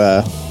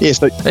 So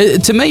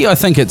to me, I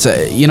think it's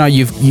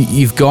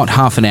you've got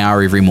half an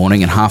hour every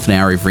morning and half an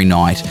hour every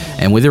night,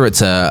 and whether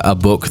it's a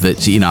book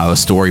that's a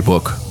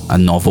storybook, a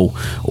novel,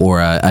 or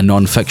a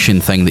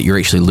non-fiction thing that you're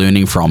actually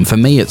learning from. For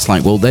me, it's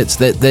like, well,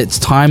 that's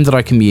time that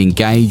I can be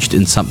engaged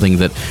in something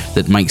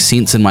that makes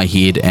sense in my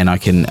head, and I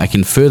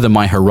can further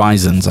my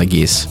horizons, I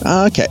guess.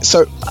 Okay,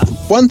 so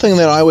one thing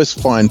that I always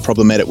find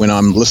problematic when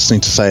I'm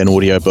listening to, say, an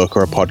audiobook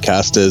or a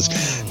podcast is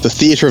the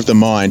theatre of the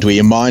mind, where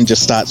your mind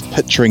just starts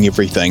picturing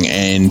everything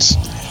and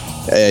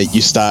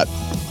you start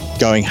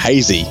going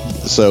hazy.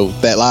 So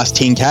that last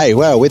 10k,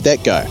 wow, where'd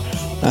that go?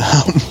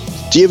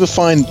 Do you ever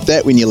find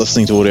that when you're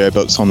listening to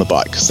audiobooks on the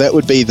bike? Because that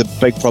would be the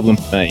big problem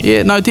for me.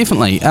 Yeah, no,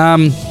 definitely.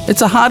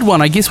 It's a hard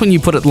one. I guess when you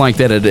put it like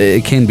that,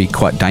 it can be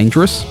quite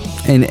dangerous.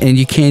 And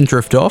you can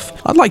drift off.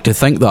 I'd like to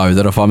think, though,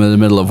 that if I'm in the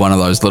middle of one of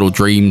those little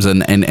dreams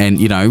and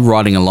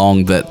riding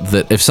along,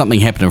 that if something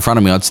happened in front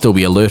of me, I'd still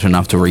be alert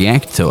enough to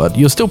react to it.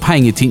 You're still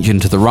paying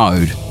attention to the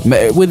road.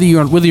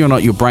 Whether or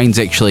not your brain's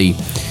actually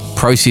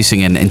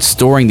processing and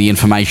storing the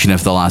information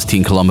of the last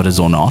 10 kilometres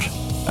or not,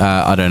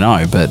 I don't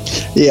know, but...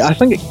 Yeah, I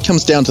think it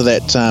comes down to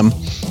that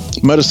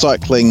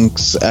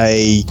motorcycling's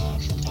a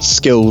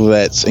skill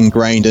that's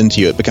ingrained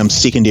into you. It becomes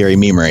secondary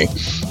memory.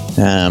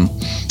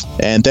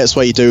 And that's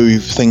why you do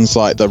things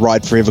like the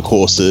Ride Forever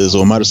courses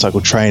or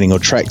motorcycle training or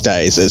track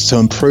days, is to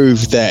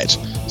improve that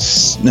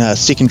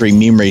secondary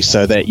memory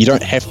so that you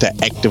don't have to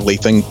actively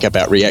think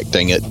about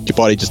reacting. Your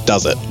body just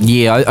does it.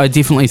 Yeah, I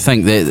definitely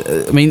think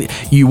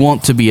that, you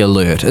want to be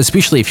alert,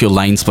 especially if you're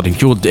lane splitting.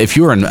 If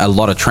you're in a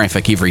lot of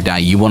traffic every day,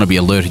 you want to be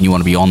alert and you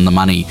want to be on the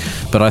money.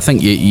 But I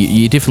think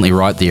you're definitely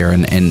right there,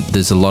 and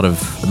there's a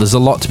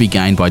lot to be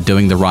gained by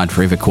doing the Ride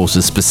Forever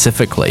courses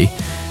specifically.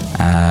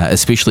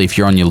 Especially if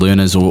you're on your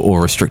learners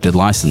or restricted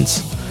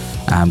license.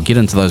 get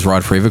into those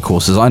Ride Forever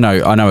courses. I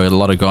know a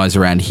lot of guys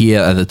around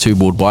here, the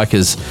two-board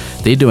bikers.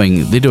 They're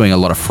doing a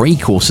lot of free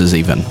courses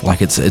even.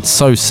 Like it's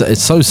so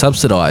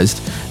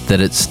subsidized that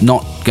it's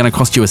not going to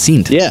cost you a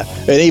cent. Yeah,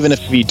 and even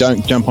if you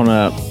don't jump on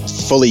a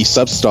fully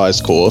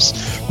subsidized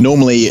course,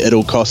 normally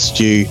it'll cost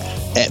you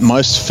at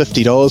most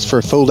 $50 for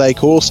a full day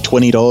course,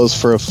 $20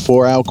 for a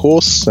 4-hour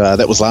course.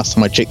 That was last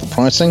time I checked the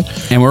pricing.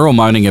 And we're all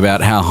moaning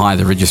about how high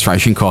the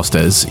registration cost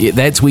is.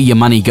 That's where your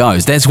money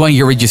goes. That's why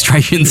your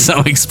registration's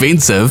so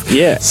expensive.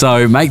 Yeah.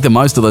 So make the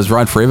most of those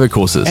Ride Forever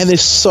courses. And they're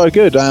so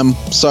good.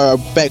 So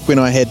back when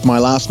I had my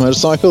last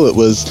motorcycle, it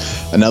was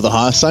another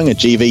Hyosung, a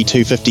GV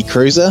 250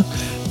 Cruiser.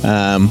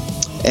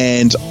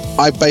 And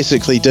I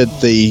basically did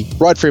the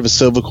Ride Forever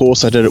Silver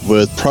course. I did it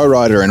with Pro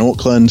Rider in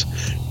Auckland.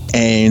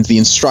 And the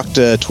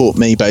instructor taught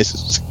me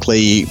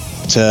basically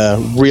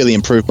to really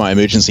improve my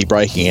emergency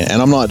braking.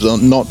 And I'm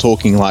not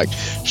talking like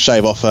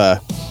shave off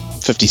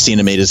 50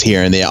 centimeters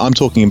here and there. I'm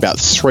talking about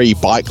 3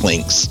 bike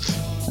lengths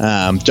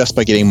just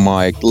by getting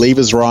my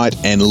levers right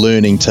and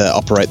learning to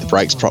operate the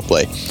brakes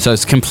properly. So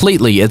it's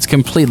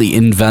completely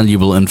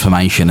invaluable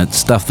information. It's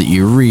stuff that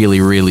you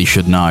really, really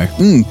should know.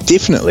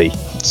 Definitely.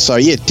 So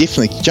yeah,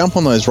 definitely jump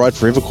on those Ride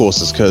Forever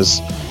courses because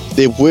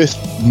they're worth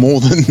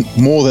more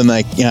than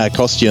they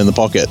cost you in the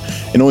pocket,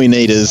 and all you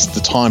need is the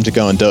time to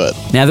go and do it.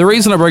 Now, the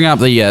reason I bring up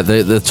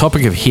the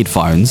topic of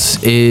headphones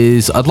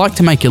is I'd like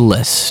to make a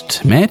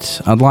list,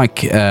 Matt. I'd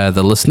like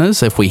the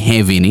listeners, if we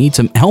have any,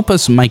 to help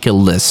us make a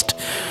list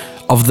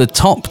of the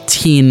top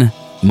 10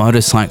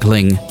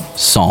 motorcycling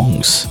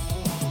songs.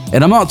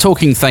 And I'm not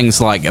talking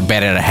things like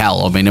Bat Out of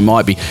Hell. I mean, it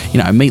might be,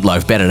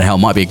 Meatloaf, Bat Out of Hell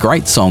might be a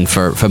great song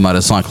for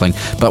motorcycling.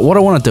 But what I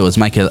want to do is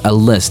make a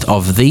list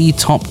of the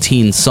top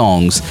 10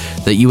 songs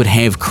that you would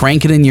have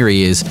cranking in your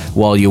ears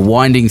while you're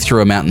winding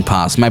through a mountain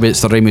pass. Maybe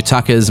it's the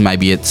Remutakas,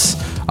 maybe it's,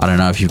 I don't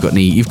know if you've got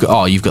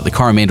the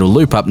Coromandel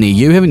Loop up near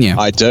you, haven't you?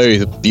 I do,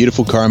 the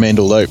beautiful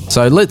Coromandel Loop.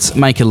 So let's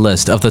make a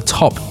list of the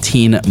top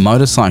 10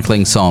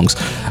 motorcycling songs.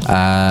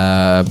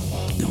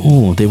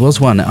 There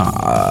was one.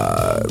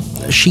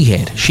 She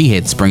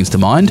Had springs to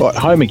mind. What,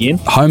 Home Again?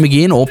 Home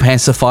Again or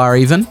Pacifier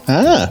even.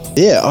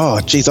 Yeah. Oh,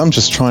 geez, I'm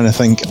just trying to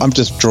think. I'm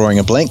just drawing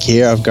a blank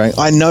here.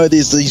 I know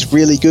there's these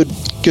really good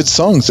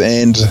songs,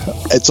 and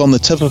it's on the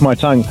tip of my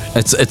tongue.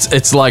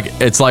 It's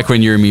like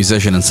when you're a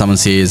musician and someone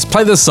says,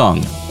 "Play this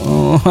song."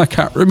 Oh, I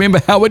can't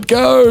remember how it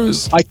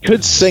goes. I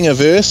could sing a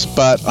verse,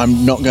 but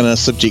I'm not going to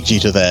subject you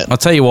to that. I'll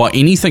tell you what,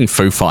 anything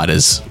Foo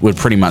Fighters would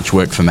pretty much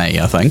work for me,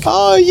 I think.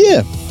 Oh,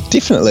 yeah.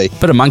 Definitely.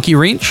 Bit of Monkey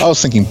Wrench. I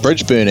was thinking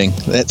Bridge Burning.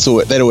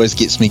 That always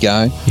gets me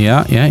going.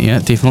 Yeah,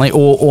 definitely.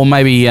 Or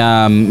maybe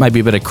a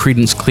bit of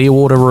Creedence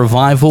Clearwater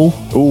Revival.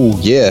 Oh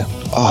yeah.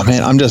 Oh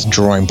man, I'm just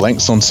drawing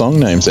blanks on song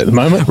names at the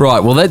moment. Right.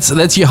 Well,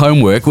 that's your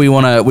homework. We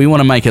want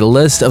to make a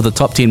list of the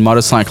top 10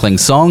 motorcycling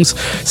songs.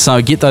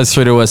 So get those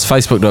through to us.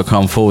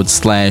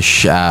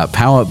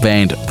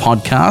 Facebook.com/PowerBand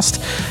Podcast,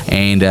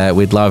 and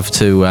we'd love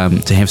to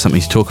have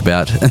something to talk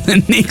about in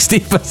the next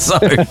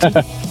episode.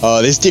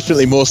 Oh, there's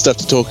definitely more stuff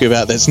to talk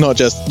about. That's not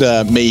just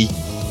me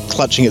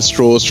clutching at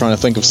straws trying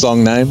to think of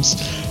song names.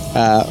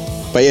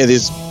 But yeah,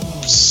 there's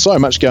so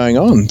much going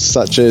on,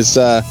 such as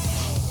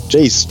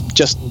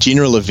just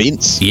general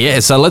events. Yeah,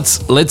 so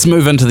let's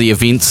move into the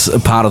events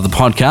part of the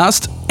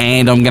podcast,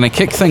 and I'm going to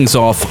kick things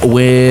off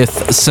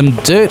with some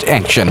dirt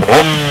action.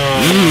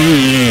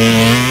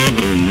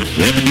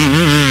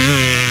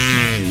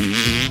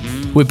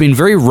 We've been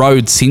very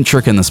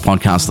road-centric in this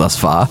podcast thus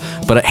far,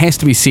 but it has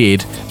to be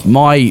said,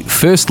 my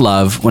first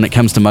love when it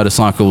comes to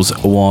motorcycles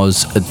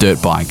was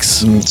dirt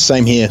bikes.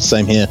 Same here.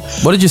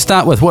 What did you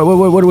start with?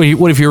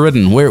 What have you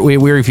ridden?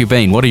 Where have you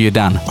been? What have you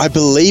done? I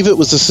believe it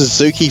was a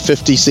Suzuki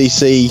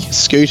 50cc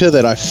scooter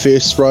that I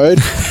first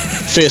rode.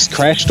 First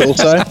crashed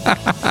also.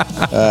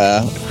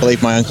 I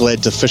believe my uncle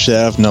had to fish it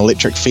out of an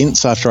electric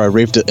fence after I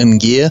revved it in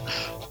gear.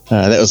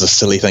 That was a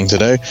silly thing to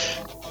do.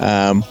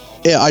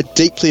 Yeah, I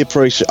deeply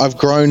appreciate. I've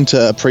grown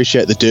to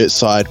appreciate the dirt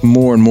side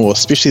more and more,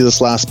 especially this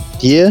last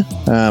year.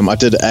 I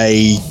did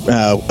a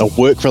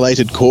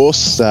work-related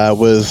course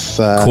with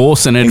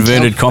course in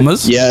inverted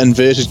commas. Yeah,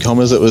 inverted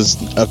commas. It was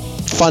a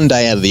fun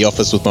day out of the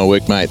office with my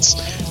workmates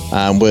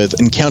with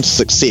Encounter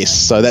Success.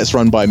 So that's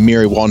run by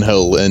Mary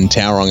Wanhill in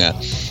Tauranga,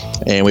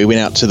 and we went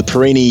out to the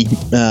Perini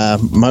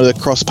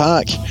Motocross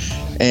Park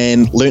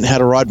and learnt how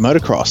to ride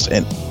motocross,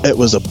 and it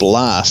was a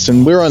blast.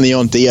 And we're only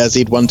on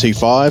DRZ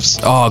 125s.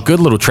 Oh, good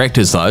little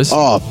tractors, those.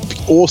 Oh,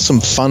 awesome,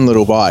 fun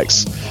little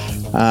bikes.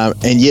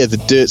 And yeah, the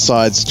dirt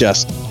side's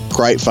just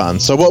great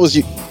fun. So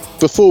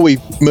before we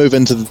move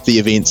into the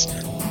events,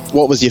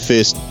 what was your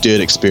first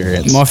dirt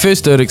experience? My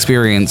first dirt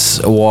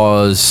experience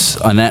was,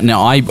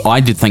 now I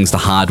did things the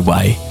hard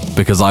way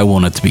because I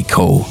wanted to be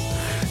cool.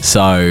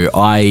 So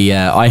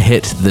I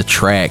hit the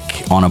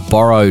track on a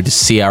borrowed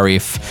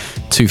CRF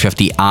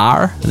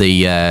 250R,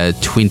 the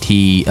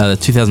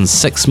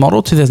 2006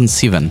 model,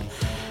 2007.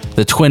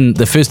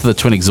 the first of the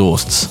twin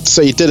exhausts.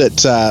 So you did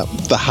it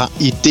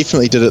you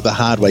definitely did it the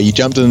hard way. You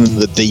jumped in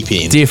the deep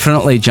end.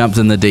 Definitely jumped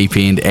in the deep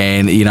end,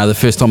 and the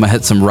first time I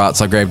hit some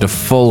ruts, I grabbed a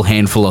full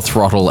handful of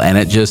throttle, and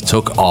it just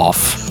took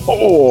off.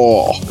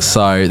 Oh,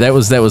 so that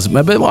was.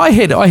 But I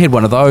had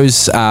one of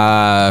those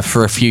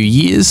for a few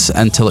years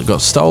until it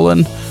got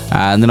stolen,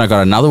 and then I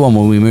got another one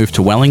when we moved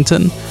to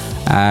Wellington.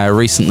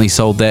 Recently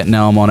sold that.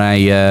 Now I'm on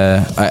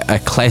a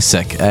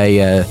classic,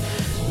 a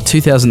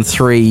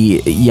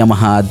 2003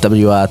 Yamaha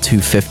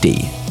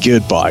WR250.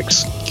 Good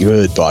bikes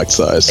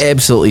those.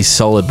 Absolutely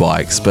solid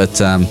bikes, but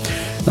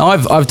no,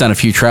 I've done a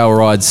few trail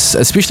rides,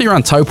 especially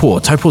around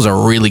Taupō. Taupō's a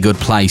really good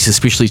place,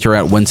 especially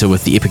throughout winter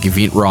with the epic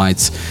event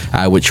rides,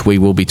 which we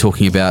will be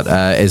talking about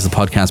as the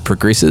podcast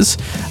progresses.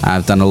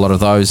 I've done a lot of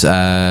those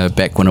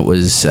back when it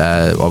was,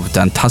 I've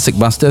done Tussock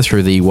Buster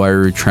through the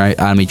Wairau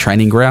Army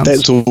Training Grounds.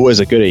 That's always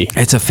a goodie.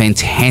 It's a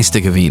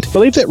fantastic event. I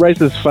believe that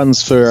raises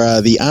funds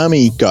for the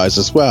Army guys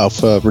as well,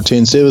 for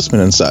returned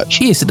servicemen and such.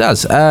 Yes, it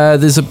does.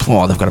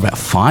 They've got about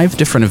 5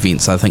 different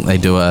events. I think they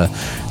do a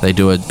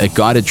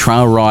guided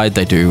trail ride,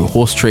 they do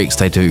horse treks,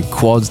 they do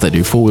quads, they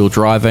do 4-wheel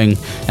driving,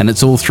 and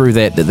it's all through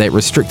that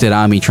restricted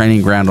Army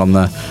training ground on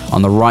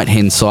the right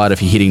hand side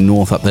if you're heading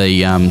north up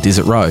the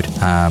desert road.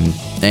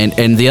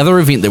 And the other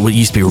event that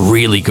used to be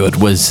really good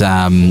was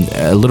a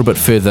little bit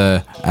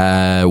further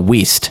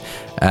west,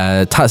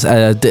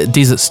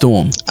 Desert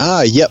Storm.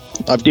 Yep,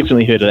 I've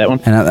definitely heard of that one.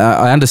 And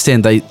I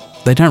understand they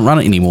don't run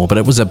it anymore, but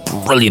it was a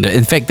brilliant.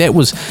 In fact, that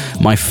was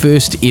my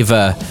first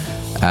ever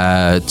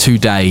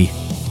 2-day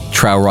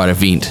trail ride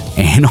event,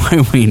 and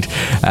I went.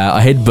 I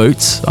had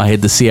boots. I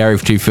had the CRF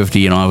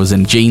 250, and I was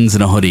in jeans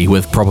and a hoodie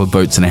with proper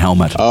boots and a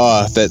helmet.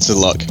 Oh, that's a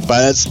look,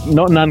 but that's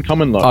not an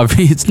uncommon look.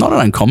 It's not an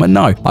uncommon.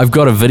 No, I've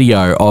got a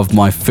video of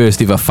my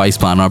first ever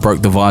faceplant. I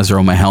broke the visor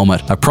on my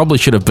helmet. I probably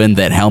should have binned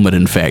that helmet,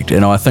 in fact.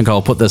 And I think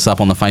I'll put this up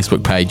on the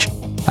Facebook page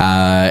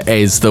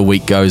as the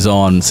week goes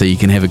on, so you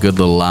can have a good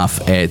little laugh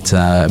at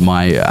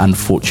my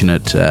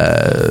unfortunate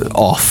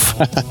off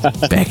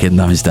back in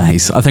those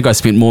days. I think I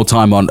spent more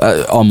time on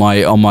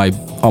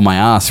my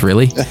ass,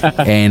 really.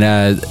 And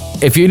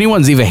if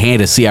anyone's ever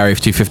had a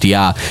CRF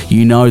 250R,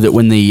 you know that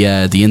when the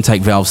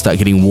intake valves start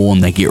getting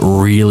warm, they get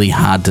really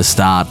hard to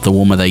start. The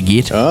warmer they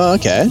get. Oh,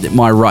 okay.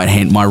 My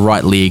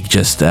right leg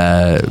just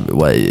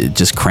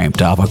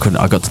cramped up. I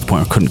got to the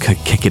point I couldn't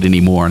kick it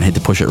anymore and had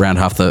to push it around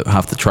half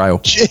the trail.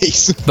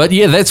 Jeez. But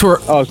yeah, that's where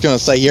I was going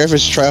to say your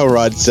average trail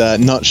ride's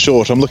not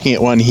short. I'm looking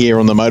at one here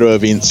on the Moto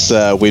Events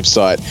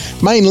website.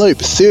 Main loop,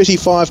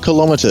 35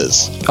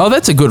 kilometers. Oh,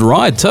 that's a good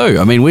ride too.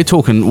 I mean, we're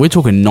talking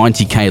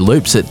 90k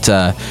loops at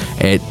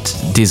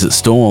Desert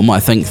Storm. I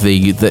think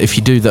if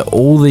you do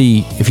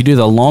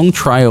the long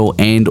trail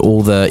and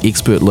all the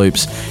expert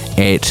loops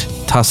at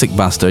Tussock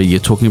Buster, you're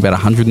talking about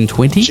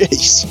 120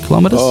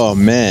 kilometers. Oh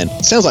man,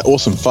 sounds like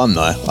awesome fun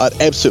though. I'd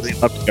absolutely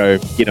love to go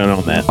get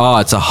on that. Oh,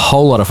 it's a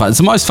whole lot of fun. It's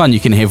the most fun you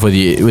can have with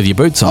your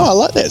boots on. Oh, I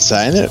like that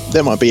saying.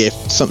 That might be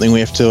something we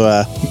have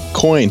to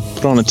coin,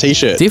 put on a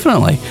t-shirt.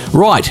 Definitely.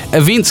 Right,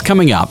 events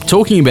coming up.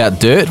 Talking about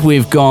dirt,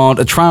 we've got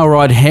a trail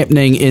ride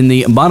happening in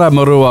the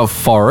Maramurua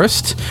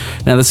Forest.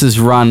 Now, this is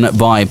run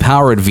by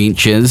Power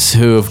Adventures,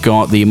 who have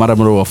got the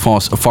Maramurua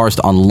Forest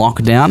on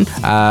lockdown.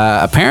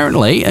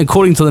 Apparently,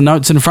 according to the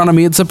notes in front of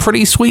me, it's a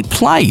pretty sweet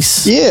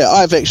place. Yeah,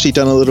 I've actually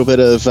done a little bit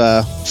of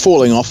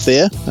falling off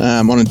there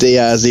on a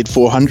DRZ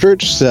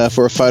 400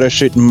 for a photo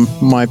shoot in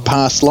my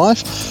past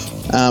life.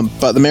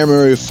 But the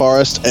Maramurua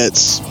Forest,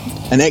 it's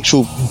an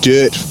actual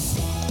dirt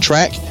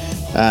track,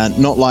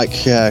 not like,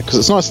 because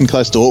it's nice and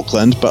close to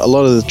Auckland, but a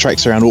lot of the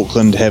tracks around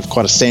Auckland have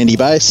quite a sandy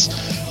base,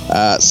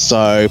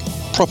 so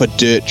proper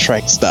dirt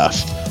track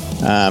stuff.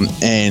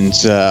 And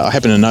I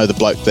happen to know the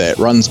bloke that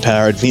runs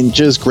Power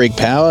Adventures, Greg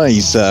Power.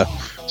 He's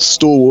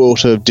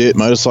stalwart of dirt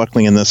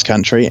motorcycling in this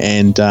country,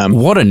 and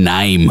what a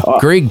name.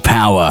 Greg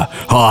Power.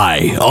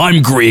 Hi,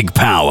 I'm Greg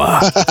Power.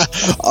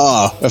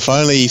 Oh, if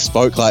only he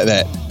spoke like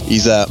that.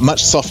 He's a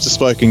much softer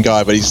spoken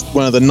guy, but he's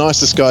one of the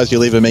nicest guys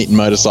you'll ever meet in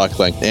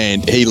motorcycling,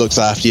 and he looks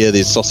after you.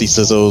 There's saucy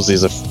sizzles,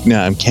 there's a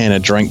can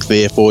of drink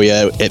there for you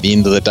at the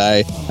end of the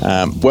day.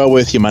 Well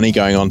worth your money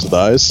going on to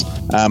those.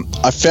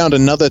 I found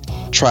another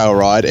trail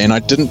ride, and I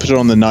didn't put it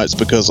on the notes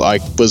because I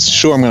was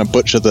sure I'm going to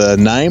butcher the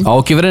name.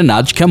 I'll give it a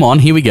nudge. Come on,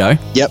 here we go.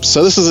 Yep,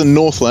 so this is in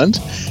Northland,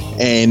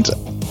 and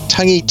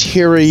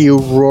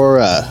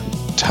Tangiteriroria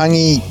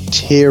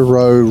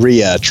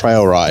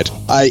trail ride.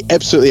 I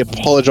absolutely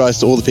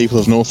apologise to all the people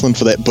of Northland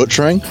for that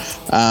butchering,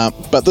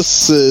 but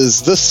this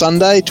is this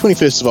Sunday,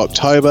 21st of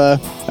October.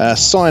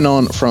 Sign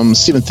on from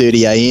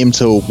 7:30 a.m.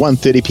 till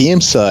 1:30 p.m,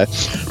 so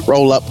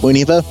roll up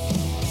whenever.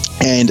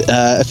 And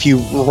if you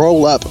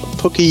roll up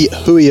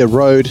Pukehuia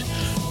Road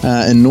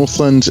in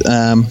Northland,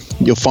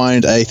 you'll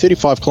find a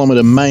 35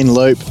 kilometre main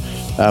loop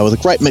with a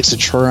great mix of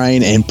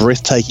terrain and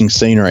breathtaking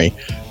scenery.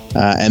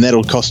 and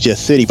that'll cost you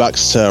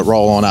 $30 to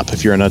roll on up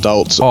if you're an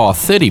adult. Oh,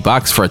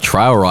 $30 for a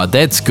trail ride.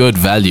 That's good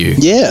value.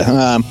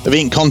 Yeah,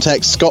 event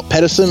contact Scott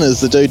Patterson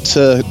is the dude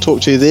to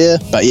talk to there.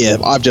 But yeah,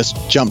 I've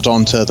just jumped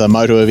onto the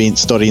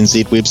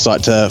motoevents.nz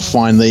website to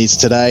find these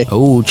today.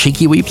 Oh,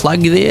 cheeky wee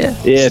plug there.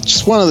 Yeah,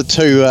 just one of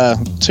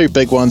the two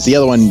big ones. The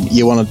other one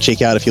you want to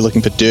check out if you're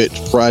looking for dirt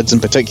rides in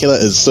particular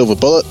is Silver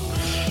Bullet.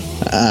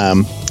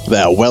 They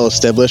are well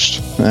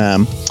established.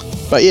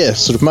 But yeah,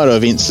 sort of Moto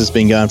Events has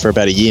been going for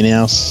about a year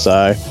now,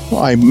 so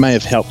I may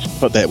have helped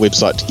put that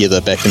website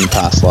together back in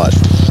past life.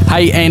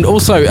 Hey, and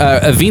also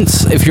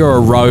events, if you're a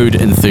road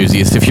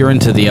enthusiast, if you're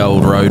into the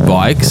old road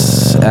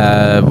bikes,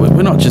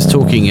 we're not just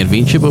talking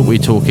adventure, but we're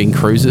talking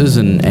cruisers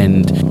and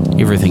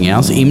everything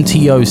else.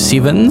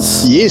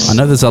 MT-07s. Yes. I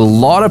know there's a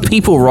lot of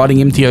people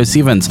riding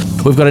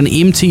MT-07s. We've got an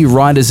MT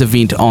Riders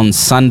event on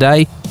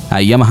Sunday.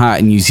 Yamaha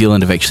in New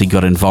Zealand have actually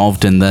got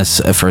involved in this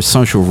for a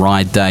social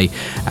ride day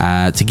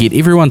to get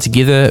everyone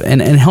together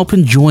and help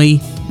enjoy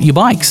your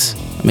bikes.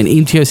 I mean,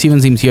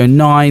 MT-07s,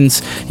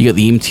 MT-09s, you got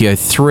the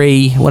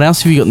MT-03. What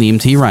else have you got in the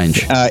MT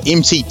range?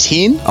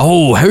 MT-10.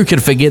 Oh, who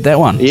could forget that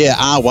one? Yeah,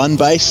 R1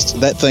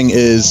 based. That thing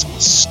is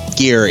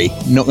scary.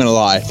 Not going to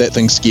lie, that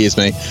thing scares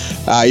me.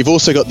 You've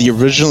also got the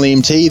original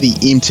MT, the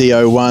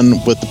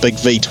MT-01 with the big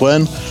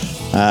V-twin.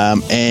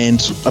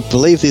 And I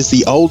believe there's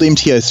the old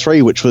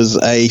MT-03, which was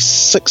a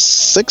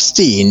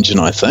 660 engine,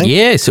 I think.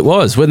 Yes, it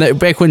was.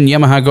 Back when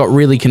Yamaha got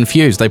really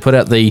confused, they put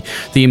out the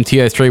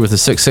MT-03 with a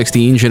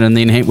 660 engine and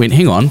then went,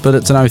 hang on, but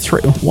it's an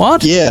 03.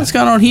 What? Yeah. What's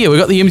going on here? We've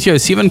got the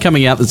MT-07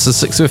 coming out that's a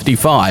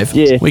 655.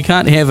 Yeah. We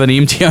can't have an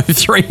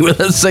MT-03 with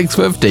a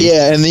 650.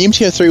 Yeah, and the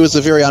MT-03 was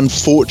a very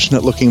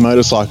unfortunate looking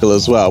motorcycle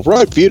as well.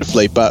 Rode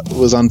beautifully, but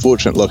was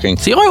unfortunate looking.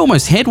 See, I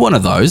almost had one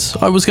of those.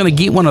 I was going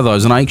to get one of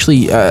those, and I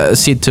actually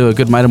said to a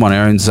good mate of mine,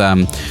 owns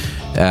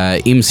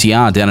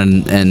MCR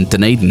down in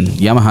Dunedin,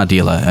 Yamaha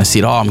dealer. I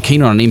said, I'm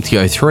keen on an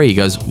MT-03. He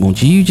goes, well,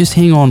 do you just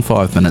hang on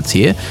 5 minutes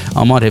here?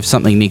 I might have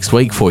something next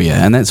week for you.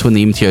 And that's when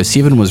the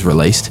MT-07 was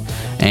released.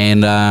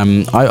 And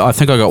I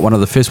think I got one of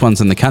the first ones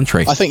in the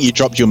country. I think you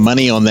dropped your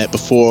money on that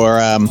before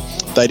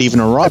they'd even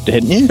arrived,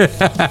 hadn't you?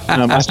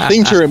 I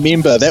seem to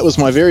remember that was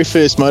my very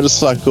first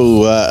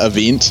motorcycle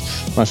event,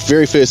 my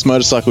very first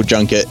motorcycle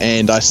junket,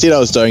 and I said I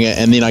was doing it,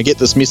 and then I get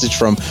this message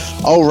from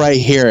old Ray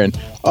Heron.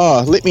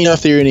 Oh, let me know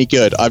if they're any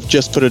good. I've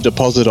just put a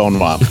deposit on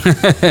one.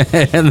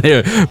 And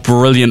they're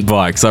brilliant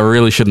bikes. I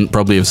really shouldn't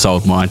probably have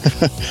sold mine.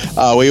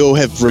 We all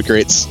have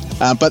regrets.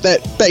 But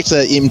back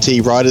to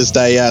MT Riders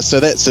Day. So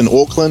that's in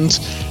Auckland.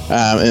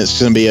 And it's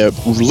going to be a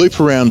loop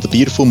around the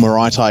beautiful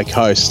Maraetai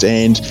coast.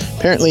 And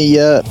apparently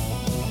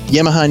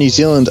Yamaha New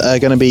Zealand are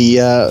going to be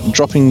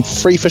dropping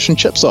free fish and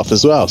chips off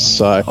as well.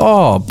 So,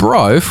 oh,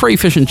 bro, free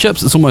fish and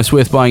chips. It's almost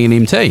worth buying an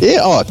MT. Yeah,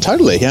 oh,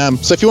 totally.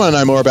 So if you want to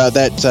know more about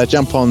that,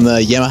 jump on the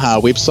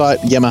Yamaha website,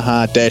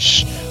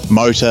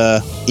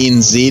 Yamaha-Motor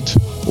NZ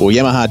or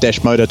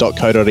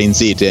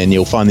Yamaha-Motor.co.nz, and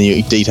you'll find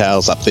the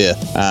details up there.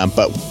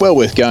 But well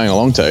worth going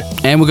along to.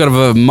 And we've got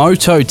a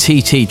Moto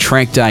TT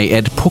track day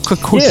at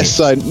Pukekohe. Yeah,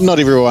 so not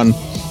everyone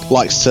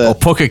likes to... Or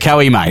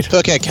Pukekohe, mate.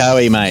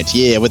 Pukekohe, mate,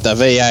 yeah, with the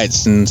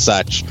V8s and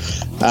such.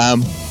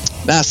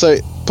 So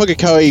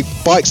Pukekohe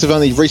bikes have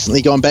only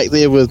recently gone back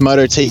there with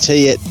Moto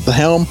TT at the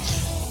helm.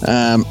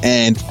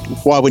 And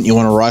why wouldn't you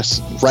want to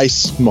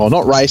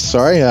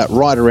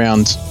ride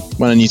around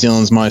one of New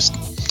Zealand's most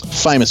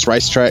famous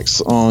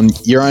racetracks on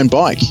your own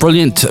bike?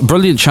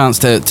 Brilliant chance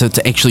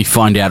to actually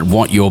find out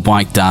what your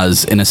bike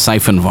does in a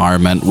safe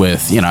environment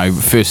with,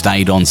 first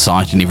aid on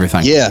site and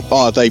everything. Yeah,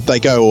 they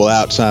go all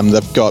out.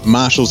 They've got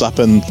marshals up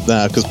in,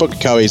 because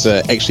Pukekohe is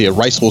actually a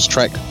racehorse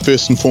track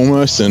first and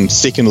foremost, and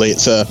secondly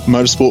it's a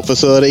motorsport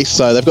facility.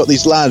 So they've got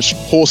these large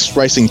horse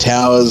racing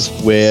towers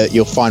where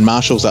you'll find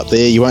marshals up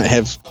there. You won't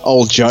have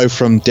old Joe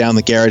from down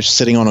the garage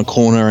sitting on a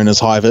corner in his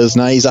high vis.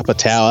 No, he's up a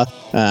tower.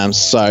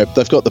 So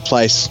they've got the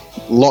place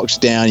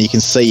locked down. You can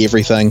see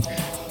everything,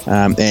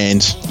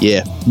 and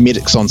yeah,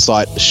 medics on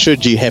site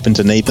should you happen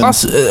to need them.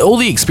 Plus all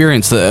the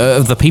experience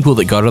of the people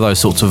that go to those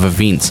sorts of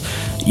events.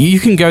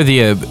 You can go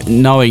there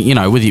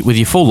knowing, with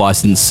your full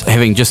license,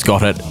 having just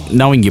got it,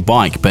 knowing your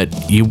bike,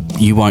 but you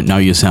won't know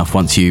yourself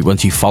once you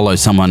follow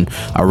someone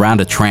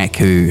around a track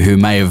who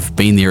may have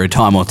been there a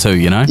time or two,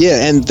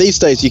 Yeah, and these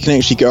days you can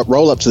actually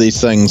roll up to these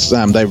things.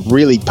 They're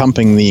really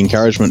pumping the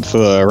encouragement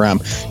for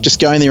just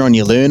going there on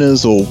your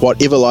learners or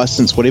whatever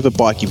license, whatever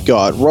bike you've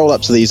got, roll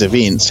up to these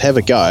events, have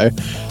a go,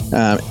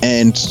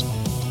 and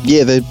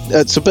yeah,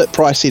 it's a bit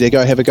pricey to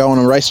go have a go on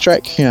a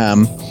racetrack.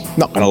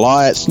 Not going to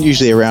lie, it's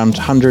usually around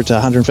 $100 to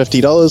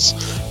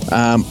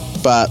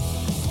 $150, but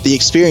the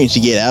experience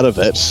you get out of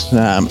it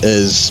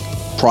is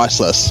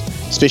priceless.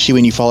 especially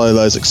when you follow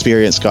those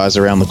experienced guys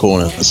around the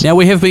corners. Now,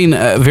 we have been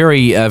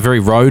very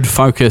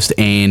road-focused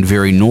and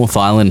very North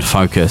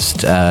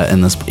Island-focused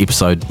in this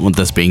episode, with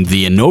this being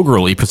the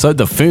inaugural episode,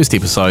 the first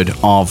episode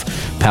of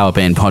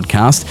PowerBand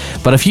Podcast.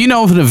 But if you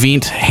know of an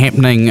event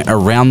happening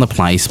around the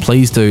place,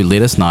 please do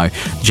let us know.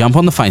 Jump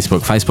on the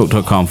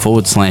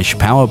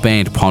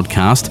facebook.com/PowerBand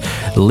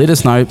Podcast. Let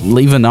us know,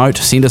 leave a note,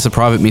 send us a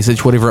private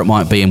message, whatever it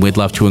might be, and we'd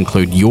love to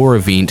include your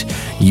event,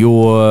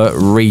 your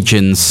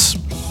region's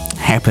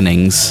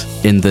happenings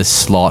in this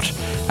slot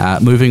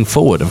moving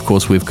forward. Of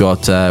course, we've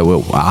got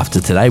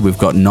after today we've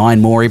got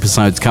 9 more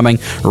episodes coming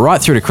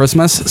right through to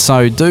Christmas,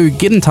 so do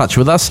get in touch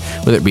with us,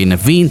 whether it be an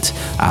event,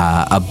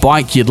 a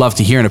bike you'd love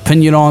to hear an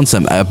opinion on,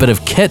 a bit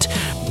of kit.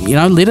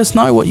 Let us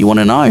know what you want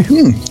to know.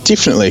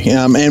 Definitely,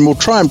 and we'll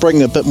try and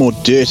bring a bit more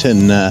dirt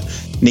in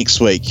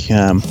next week.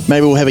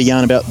 Maybe we'll have a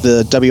yarn about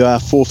the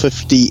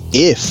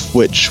WR450F,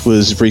 which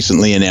was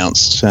recently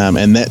announced,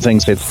 and that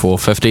thing's had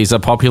 450s are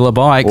popular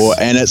bikes,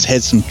 and it's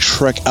had some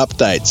trick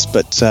updates,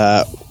 but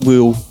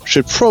we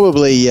should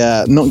probably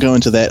not go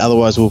into that,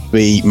 otherwise we'll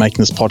be making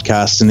this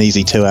podcast an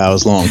easy 2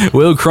 hours long.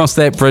 We'll cross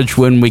that bridge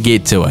when we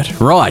get to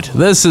it. Right,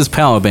 this is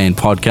PowerBand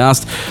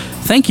Podcast.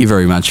 Thank you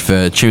very much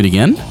for tuning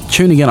in.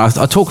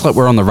 I talk like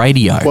we're on the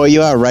radio. Well,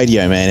 you are a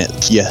radio man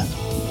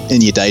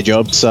in your day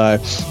job, so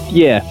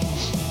yeah.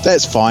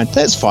 That's fine.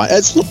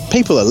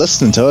 People are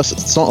listening to us.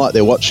 It's not like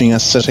they're watching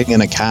us sitting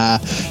in a car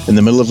in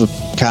the middle of a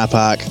car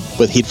park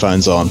with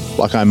headphones on,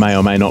 like I may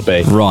or may not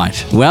be.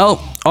 Right.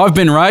 Well, I've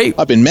been Ray.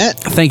 I've been Matt.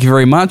 Thank you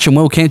very much, and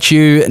we'll catch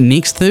you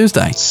next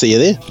Thursday. See you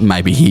there.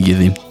 Maybe hear you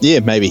then. Yeah,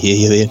 maybe hear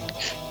you then.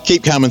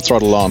 Keep calm and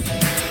throttle on.